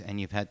things and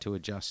you've had to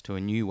adjust to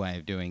a new way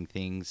of doing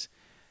things.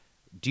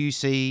 Do you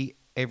see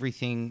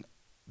everything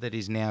that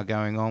is now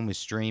going on with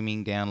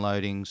streaming,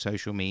 downloading,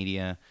 social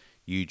media,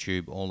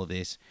 YouTube, all of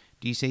this,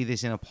 do you see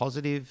this in a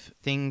positive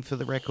thing for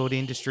the record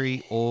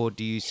industry, or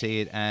do you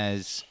see it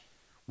as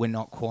we're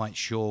not quite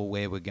sure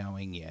where we're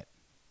going yet?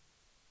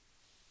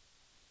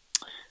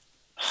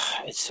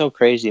 It's so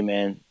crazy,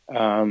 man.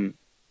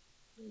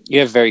 You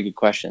have very good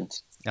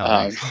questions.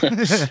 Oh,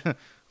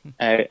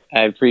 I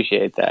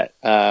appreciate that.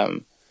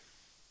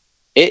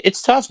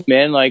 It's tough,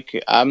 man.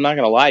 Like, I'm not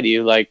gonna lie to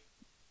you. Like,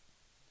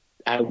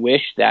 I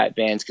wish that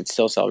bands could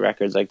still sell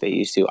records like they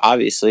used to.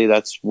 Obviously,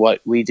 that's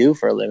what we do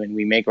for a living.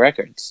 We make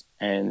records,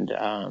 and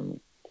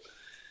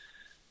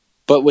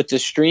but with the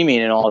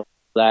streaming and all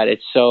that,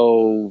 it's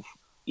so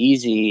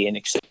easy and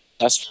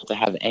accessible to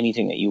have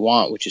anything that you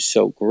want, which is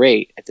so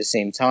great. At the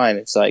same time,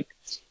 it's like,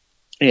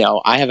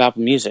 I have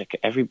Apple Music.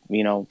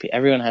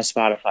 Everyone has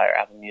Spotify or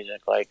Apple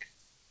Music. Like,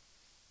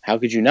 how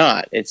could you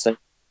not? It's like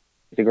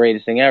the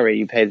greatest thing ever.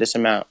 You pay this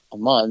amount a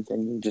month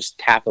and you just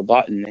tap a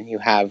button and you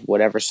have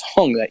whatever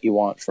song that you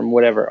want from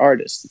whatever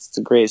artist. It's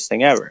the greatest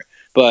thing ever.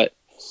 But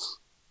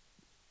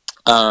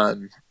I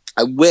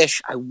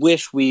wish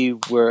we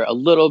were a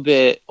little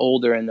bit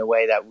older in the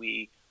way that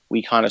we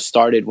kind of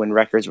started when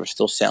records were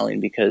still selling,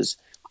 because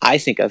I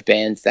think of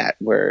bands that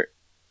were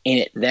in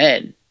it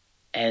then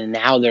and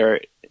now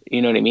they're,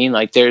 you know what I mean?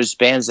 Like, there's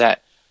bands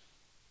that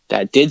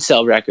did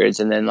sell records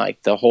and then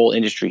like the whole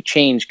industry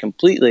changed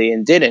completely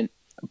and didn't.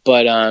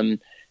 But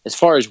as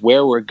far as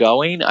where we're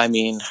going, I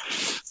mean,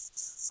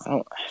 it's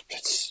a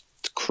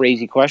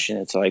crazy question.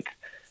 It's like,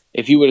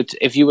 if you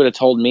would have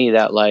told me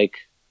that, like,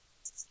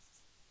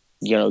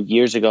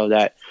 years ago,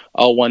 that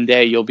one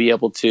day you'll be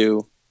able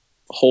to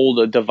hold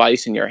a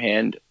device in your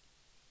hand,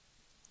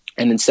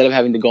 and instead of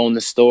having to go in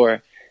the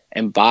store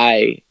and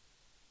buy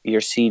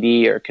your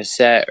CD or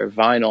cassette or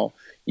vinyl,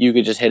 you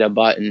could just hit a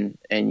button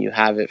and you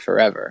have it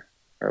forever.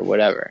 or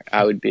whatever,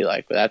 I would be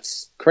like, well,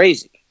 that's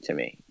crazy to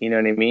me. You know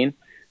what I mean?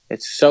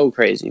 It's so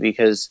crazy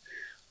because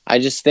I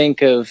just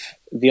think of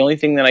the only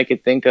thing that I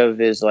could think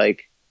of is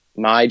like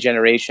my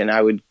generation.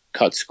 I would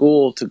cut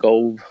school to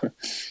go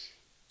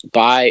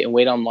buy and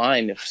wait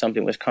online if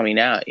something was coming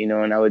out,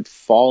 and I would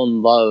fall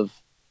in love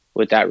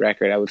with that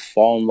record. I would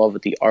fall in love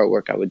with the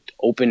artwork. I would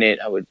open it.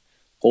 I would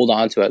hold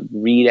on to it. I'd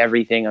read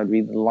everything. I'd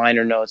read the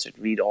liner notes. I'd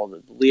read all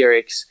the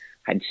lyrics.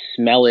 I'd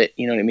smell it.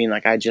 You know what I mean?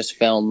 Like I just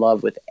fell in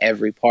love with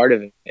every part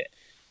of it.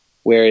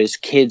 Whereas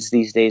kids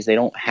these days, they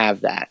don't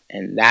have that.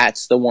 And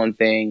that's the one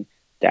thing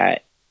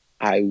that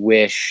I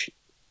wish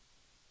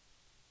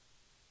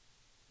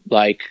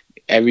like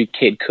every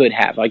kid could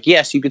have. Like,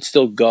 yes, you could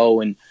still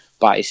go and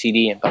buy a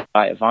CD and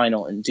buy a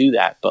vinyl and do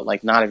that, but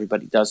like not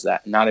everybody does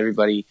that. Not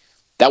everybody.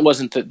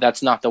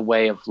 That's not the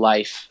way of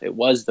life. It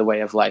was the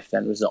way of life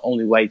then. It was the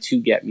only way to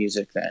get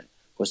music then,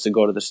 was to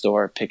go to the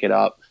store, pick it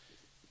up,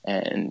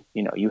 and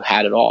you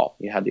had it all.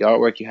 You had the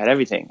artwork, you had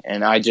everything.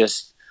 And I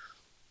just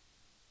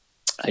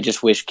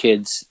wish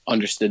kids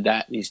understood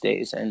that these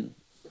days and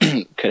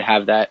could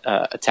have that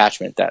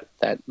attachment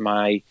that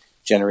my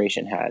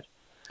generation had.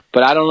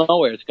 But I don't know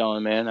where it's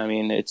going, man. I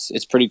mean,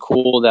 it's pretty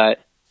cool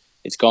that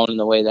it's going in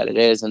the way that it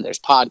is. And there's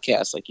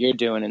podcasts like you're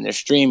doing, and there's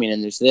streaming,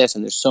 and there's this,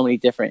 and there's so many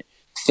different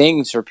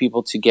things for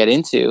people to get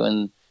into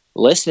and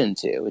listen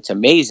to. It's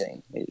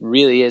amazing. It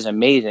really is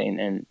amazing.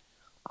 And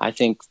I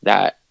think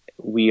that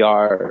we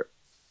are,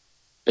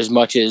 as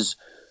much as,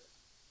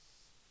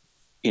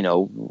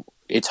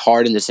 it's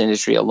hard in this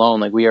industry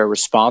alone, like we are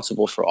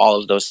responsible for all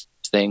of those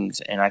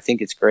things. And I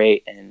think it's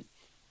great. And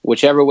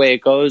whichever way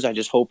it goes, I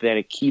just hope that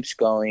it keeps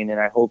going, and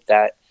I hope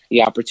that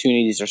the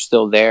opportunities are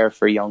still there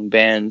for young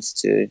bands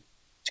to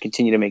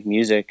continue to make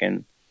music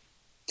and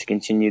to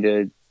continue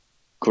to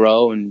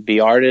grow and be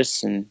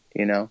artists and,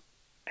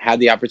 have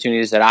the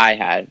opportunities that I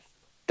had,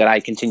 that I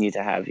continue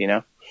to have,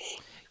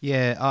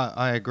 Yeah,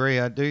 I agree.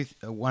 I do.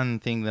 One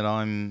thing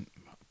that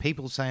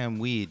people say I'm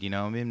weird.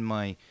 I'm in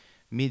my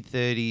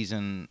mid-30s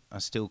and I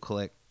still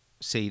collect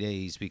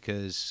CDs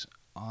because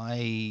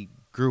I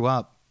grew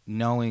up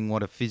knowing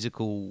what a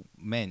physical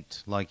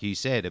meant, like you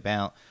said,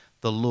 about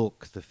the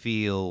look, the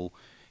feel,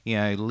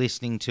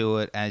 listening to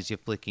it as you're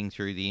flicking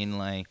through the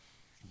inlay.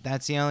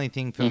 That's the only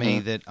thing for me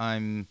that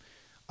I'm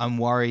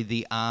worried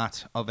the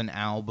art of an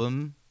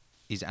album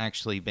is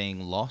actually being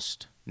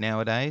lost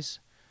nowadays.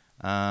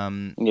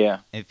 Yeah.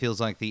 It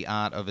feels like the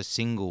art of a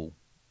single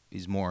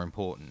is more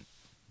important.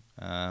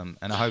 And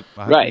I hope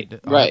Right.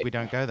 I hope we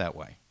don't go that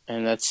way.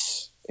 And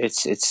it's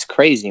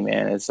crazy,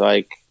 man. It's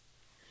like,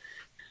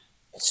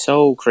 it's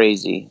so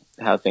crazy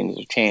how things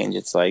have changed.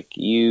 It's like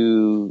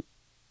you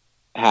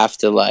have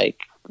to, like,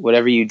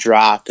 whatever you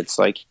drop, it's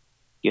like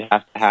you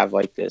have to have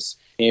like this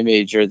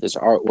image or this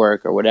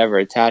artwork or whatever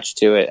attached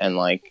to it. And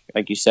like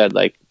you said,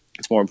 like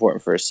it's more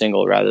important for a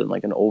single rather than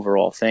like an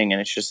overall thing.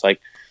 And it's just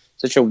like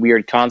such a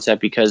weird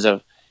concept because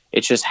of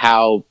it's just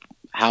how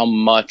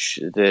much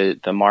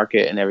the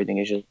market and everything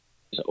is just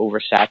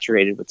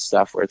oversaturated with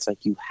stuff where it's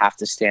like you have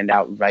to stand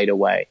out right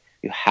away.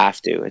 You have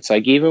to. It's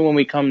like even when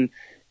we come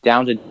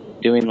down to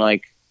doing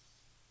like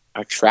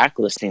our track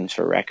listings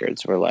for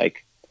records, we're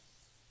like,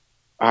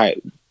 all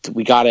right,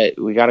 we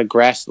gotta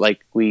grasp,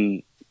 like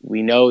we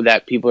know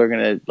that people are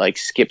gonna like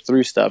skip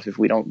through stuff if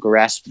we don't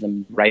grasp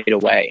them right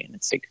away. And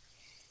it's like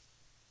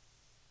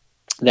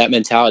that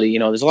mentality,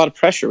 there's a lot of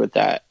pressure with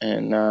that.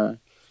 And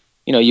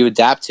you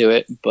adapt to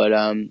it, but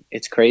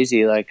it's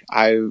crazy. Like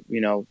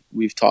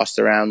we've tossed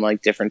around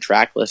like different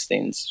track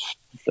listings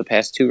the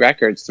past 3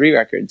 records,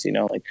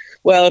 like,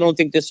 well, I don't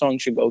think this song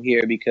should go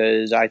here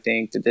because I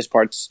think that this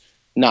part's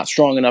not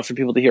strong enough for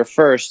people to hear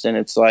first. And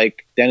it's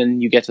like, then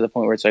you get to the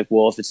point where it's like,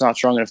 well, if it's not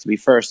strong enough to be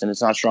first and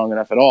it's not strong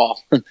enough at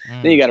all,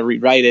 then you got to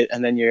rewrite it.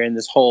 And then you're in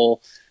this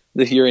whole,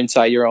 you're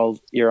inside your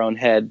own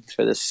head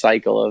for this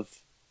cycle of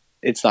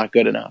it's not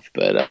good enough.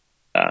 But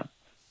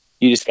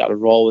you just got to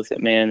roll with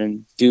it, man,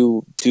 and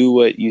do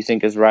what you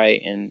think is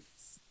right and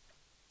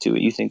do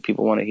what you think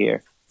people want to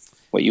hear,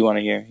 what you want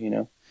to hear,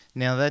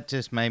 Now, that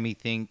just made me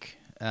think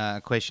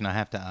a question I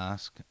have to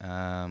ask,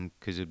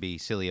 because it'd be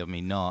silly of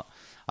me not.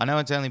 I know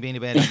it's only been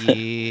about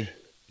a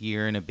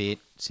year and a bit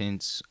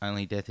since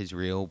Only Death Is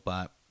Real,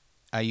 but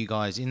are you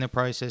guys in the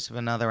process of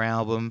another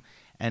album?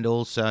 And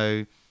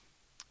also,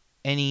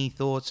 any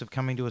thoughts of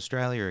coming to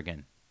Australia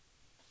again?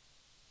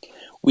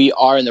 We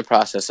are in the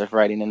process of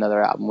writing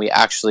another album. We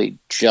actually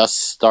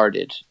just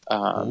started.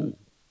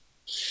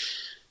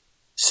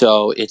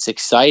 So it's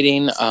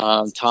exciting.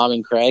 Tom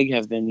and Craig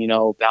have been,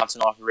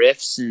 bouncing off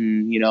riffs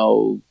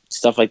and,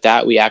 stuff like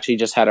that. We actually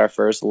just had our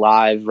first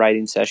live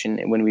writing session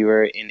when we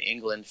were in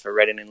England for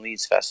Reading and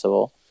Leeds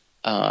Festival.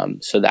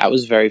 So that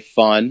was very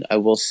fun. I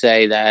will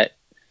say that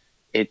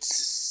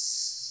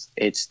it's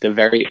the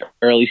very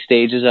early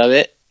stages of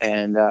it.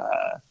 And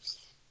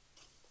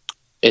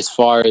as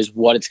far as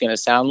what it's going to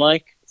sound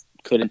like,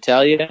 couldn't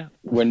tell you.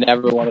 We're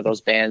never one of those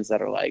bands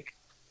that are like,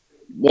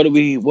 what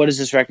is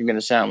this record going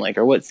to sound like?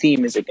 Or what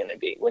theme is it going to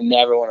be? We're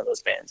never one of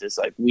those bands. It's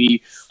like,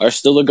 we are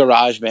still a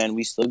garage band.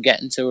 We still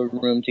get into a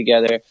room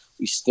together.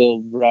 We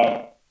still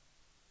write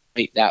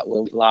that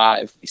will be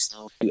live. We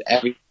still do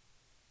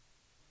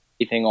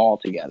everything all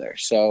together.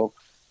 So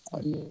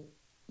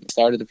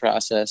started the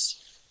process.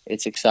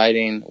 It's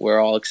exciting. We're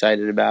all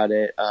excited about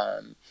it.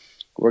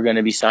 We're going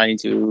to be signing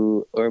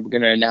to, or we're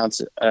going to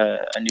announce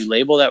a new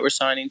label that we're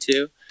signing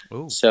to.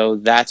 Ooh. So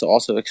that's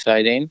also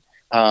exciting.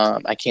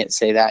 I can't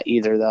say that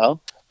either, though.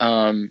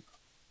 And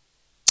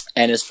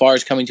as far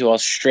as coming to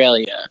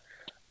Australia,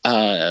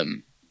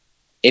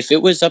 if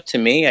it was up to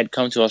me, I'd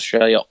come to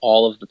Australia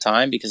all of the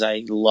time because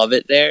I love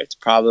it there. It's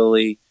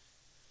probably,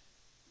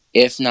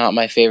 if not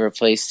my favorite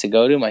place to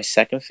go to, my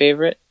second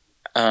favorite.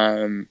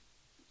 And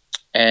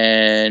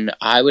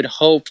I would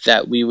hope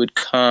that we would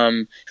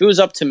come. If it was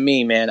up to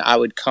me, man, I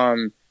would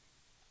come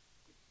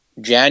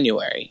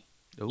January.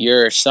 Ooh.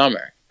 Your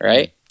summer,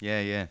 right?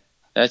 Yeah.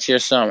 That's your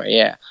summer,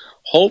 yeah.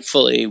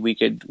 Hopefully, we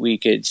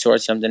could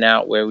sort something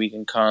out where we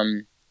can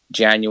come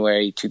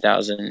January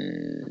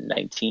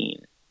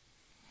 2019.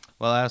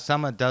 Well, our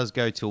summer does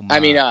go till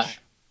March.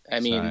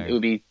 It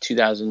would be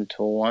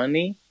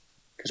 2020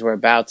 because we're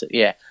about to.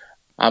 Yeah,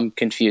 I'm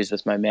confused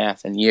with my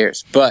math and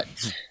years, but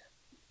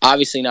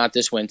obviously not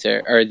this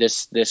winter or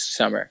this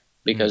summer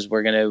because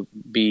we're gonna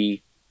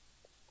be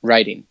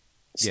writing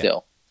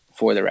still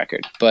for the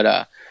record.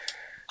 But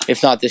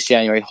if not this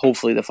January,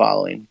 hopefully the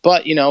following.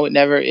 But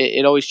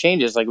it always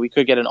changes. Like we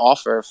could get an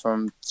offer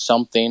from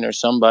something or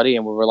somebody,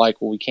 and we're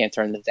like, well, we can't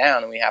turn this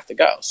down, and we have to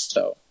go.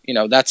 So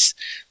that's.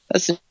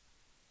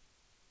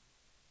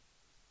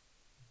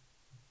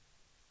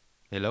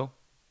 Hello?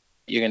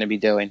 You're going to be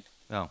doing.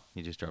 Oh,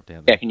 you just dropped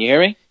out there. Yeah, can you hear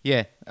me?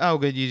 Yeah. Oh,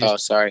 good. Oh,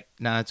 sorry.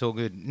 No, it's all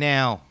good.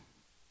 Now,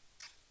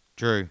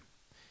 Drew.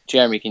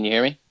 Jeremy, can you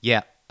hear me?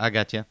 Yeah, I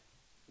got you.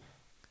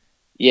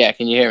 Yeah,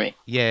 can you hear me?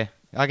 Yeah,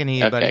 I can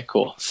hear you, buddy. Okay,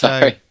 cool.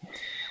 Sorry. So,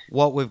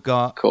 what we've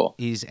got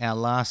is our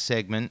last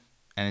segment,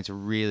 and it's a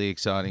really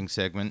exciting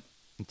segment.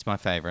 It's my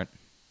favorite,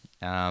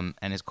 and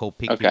it's called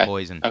Pick Your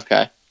Poison.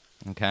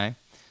 Okay.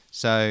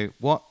 So,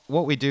 what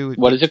we do...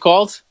 What is it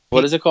called?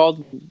 What is it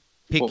called?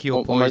 Pick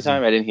your poison. One more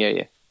time? I didn't hear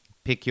you.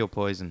 Pick your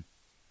poison.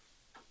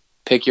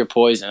 Pick your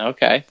poison.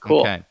 Okay,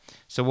 cool. Okay.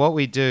 So what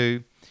we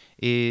do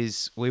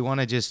is we want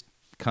to just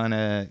kind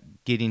of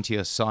get into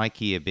your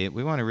psyche a bit.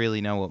 We want to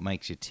really know what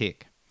makes you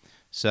tick.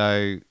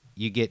 So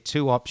you get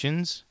two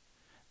options.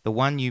 The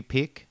one you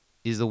pick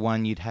is the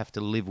one you'd have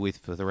to live with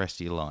for the rest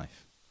of your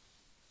life.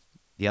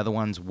 The other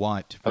one's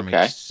wiped from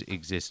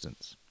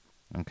existence.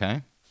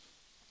 Okay?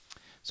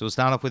 So we'll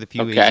start off with a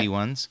few easy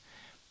ones.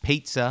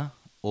 Pizza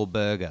or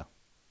burger?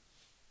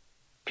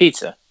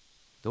 Pizza.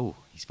 Oh,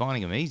 he's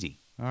finding them easy.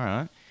 All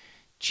right.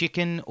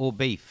 Chicken or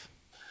beef?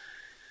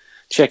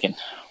 Chicken.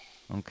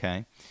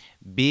 Okay.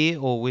 Beer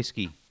or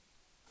whiskey?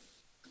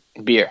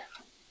 Beer.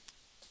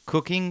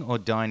 Cooking or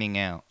dining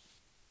out?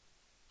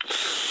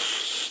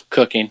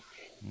 Cooking.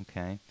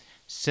 Okay.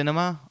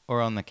 Cinema or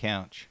on the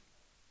couch?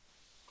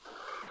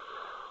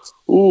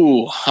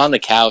 Ooh, on the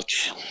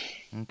couch.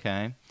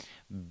 Okay.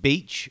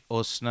 Beach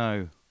or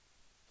snow?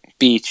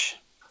 Beach.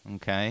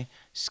 Okay.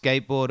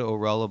 Skateboard or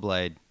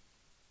rollerblade?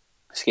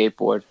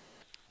 Skateboard.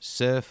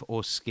 Surf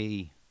or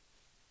ski?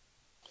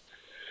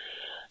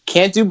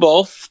 Can't do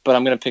both, but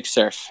I'm going to pick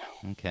surf.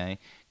 Okay.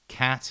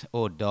 Cat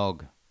or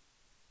dog?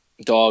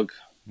 Dog.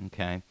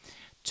 Okay.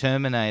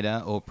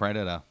 Terminator or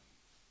Predator?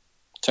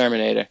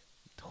 Terminator.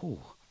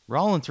 Ooh,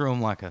 rolling through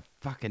them like a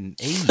fucking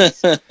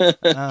ease.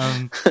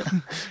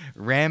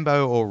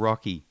 Rambo or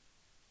Rocky?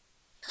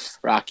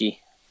 Rocky.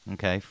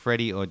 Okay.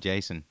 Freddy or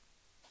Jason?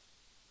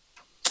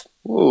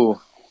 Ooh,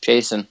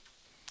 Jason.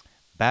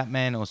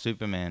 Batman or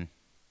Superman?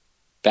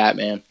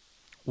 Batman.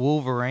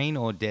 Wolverine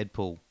or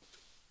Deadpool?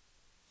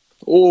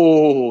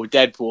 Ooh,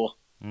 Deadpool.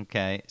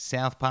 Okay.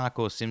 South Park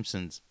or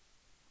Simpsons?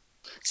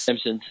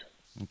 Simpsons.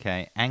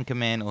 Okay.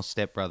 Anchorman or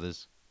Step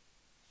Brothers?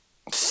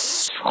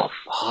 Oh,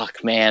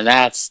 fuck, man.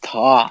 That's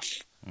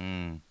tough.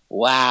 Mm.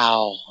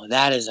 Wow.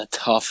 That is a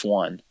tough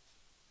one.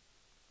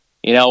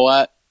 You know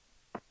what?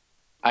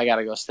 I got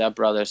to go Step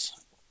Brothers.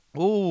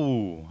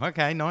 Ooh.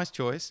 Okay. Nice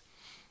choice.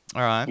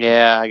 All right.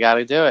 Yeah, I got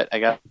to do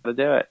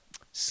it.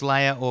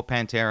 Slayer or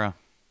Pantera?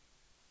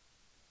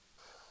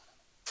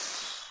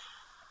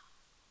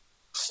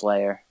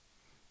 Slayer.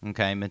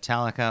 Okay.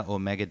 Metallica or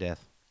Megadeth?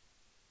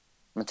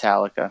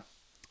 Metallica.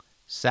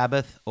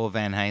 Sabbath or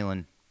Van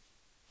Halen?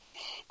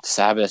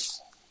 Sabbath.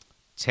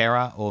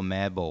 Terror or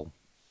Madball?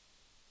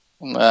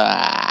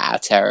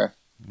 Terror.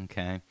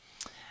 Okay.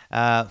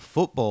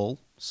 Football,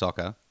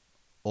 soccer,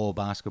 or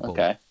basketball?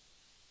 Okay.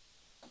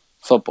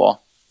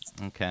 Football.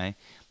 Okay.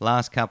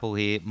 Last couple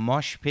here.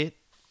 Mosh pit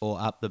or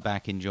up the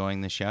back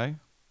enjoying the show?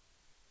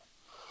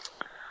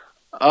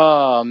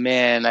 Oh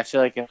man, I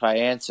feel like if I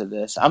answer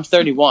this, I'm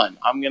 31.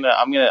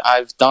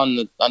 I've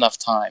done enough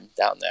time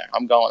down there.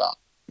 I'm going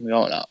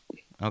up.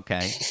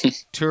 Okay.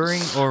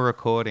 Touring or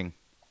recording?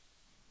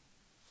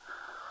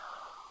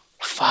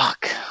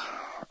 Fuck.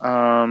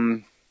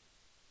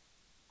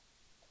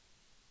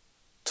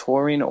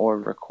 Touring or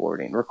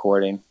recording?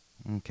 Recording.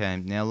 Okay.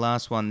 Now,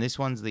 last one. This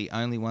one's the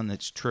only one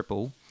that's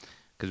triple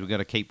because we've got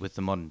to keep with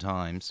the modern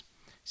times.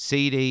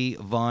 CD,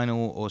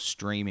 vinyl, or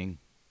streaming?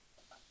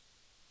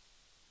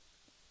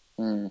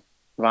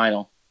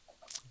 Vinyl.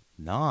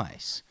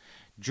 Nice.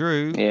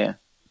 Drew, Yeah.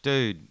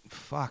 dude,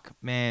 fuck,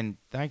 man,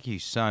 thank you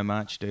so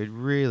much, dude.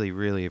 Really,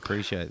 really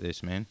appreciate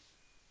this, man.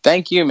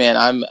 Thank you,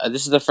 man.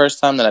 This is the first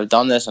time that I've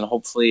done this, and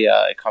hopefully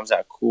it comes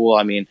out cool.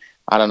 I mean,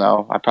 I don't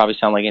know. I probably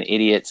sound like an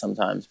idiot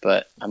sometimes,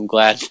 but I'm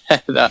glad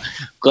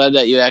glad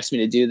that you asked me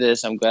to do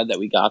this. I'm glad that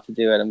we got to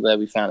do it. I'm glad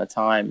we found a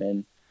time,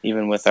 and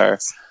even with our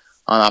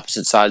on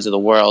opposite sides of the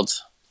world.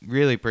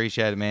 Really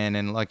appreciate it, man.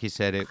 And like you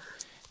said, it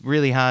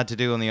really hard to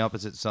do on the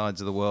opposite sides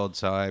of the world.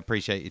 So I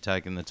appreciate you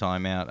taking the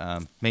time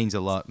out. Means a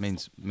lot.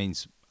 Means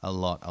a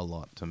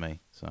lot to me.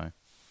 So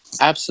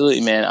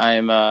Absolutely, man.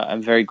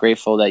 I'm very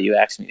grateful that you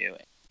asked me to.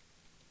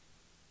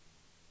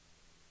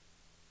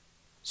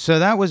 So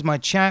that was my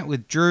chat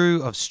with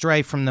Drew of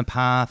Stray from the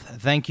Path.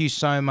 Thank you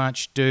so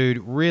much, dude.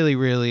 Really,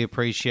 really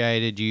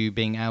appreciated you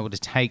being able to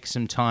take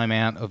some time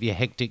out of your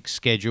hectic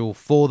schedule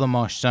for the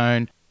Mosh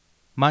Zone.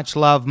 Much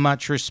love,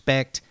 much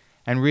respect,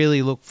 and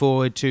really look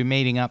forward to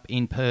meeting up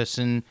in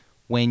person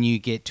when you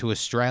get to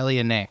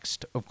Australia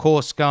next. Of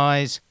course,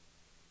 guys,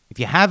 if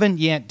you haven't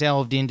yet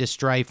delved into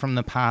Stray from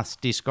the Path's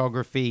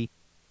discography,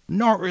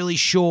 not really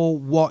sure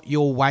what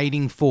you're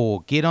waiting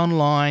for. Get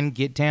online,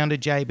 get down to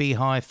JB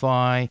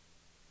Hi-Fi,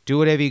 do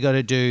whatever you got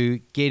to do,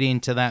 get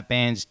into that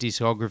band's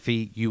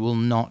discography. You will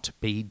not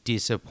be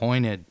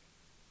disappointed.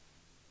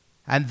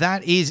 And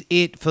that is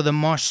it for the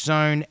Mosh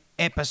Zone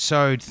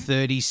episode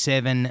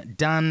 37.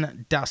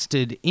 Done,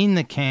 dusted, in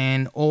the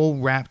can, all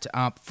wrapped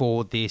up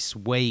for this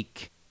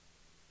week.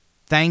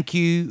 Thank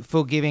you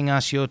for giving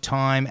us your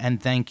time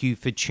and thank you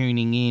for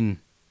tuning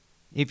in.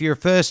 If you're a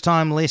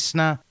first-time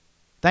listener,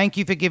 thank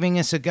you for giving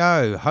us a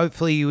go.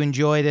 Hopefully you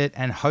enjoyed it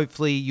and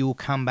hopefully you'll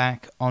come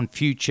back on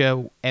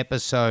future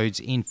episodes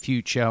in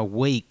future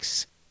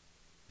weeks.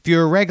 If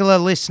you're a regular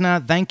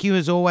listener, thank you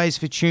as always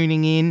for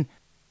tuning in.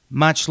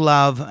 Much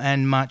love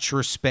and much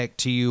respect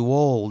to you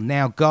all.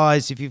 Now,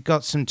 guys, if you've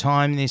got some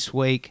time this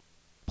week,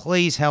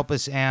 please help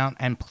us out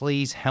and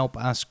please help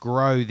us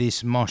grow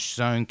this Mosh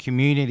Zone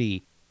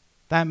community.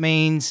 That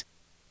means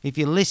if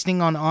you're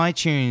listening on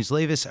iTunes,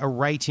 leave us a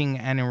rating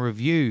and a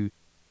review.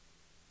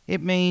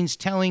 It means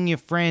telling your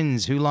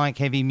friends who like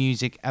heavy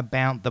music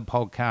about the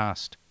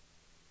podcast.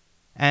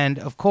 And,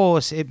 of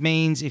course, it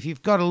means if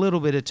you've got a little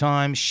bit of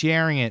time,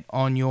 sharing it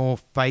on your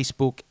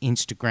Facebook,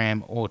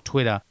 Instagram, or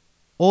Twitter.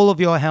 All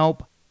of your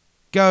help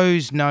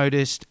goes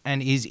noticed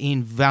and is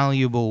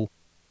invaluable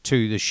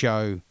to the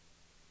show.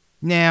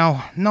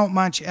 Now, not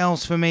much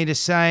else for me to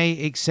say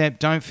except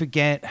don't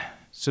forget,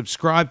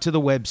 subscribe to the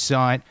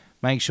website.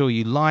 Make sure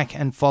you like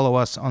and follow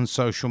us on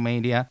social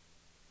media.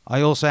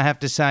 I also have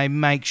to say,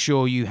 make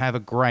sure you have a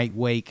great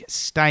week.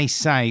 Stay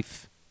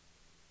safe.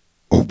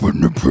 Open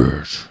the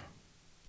press.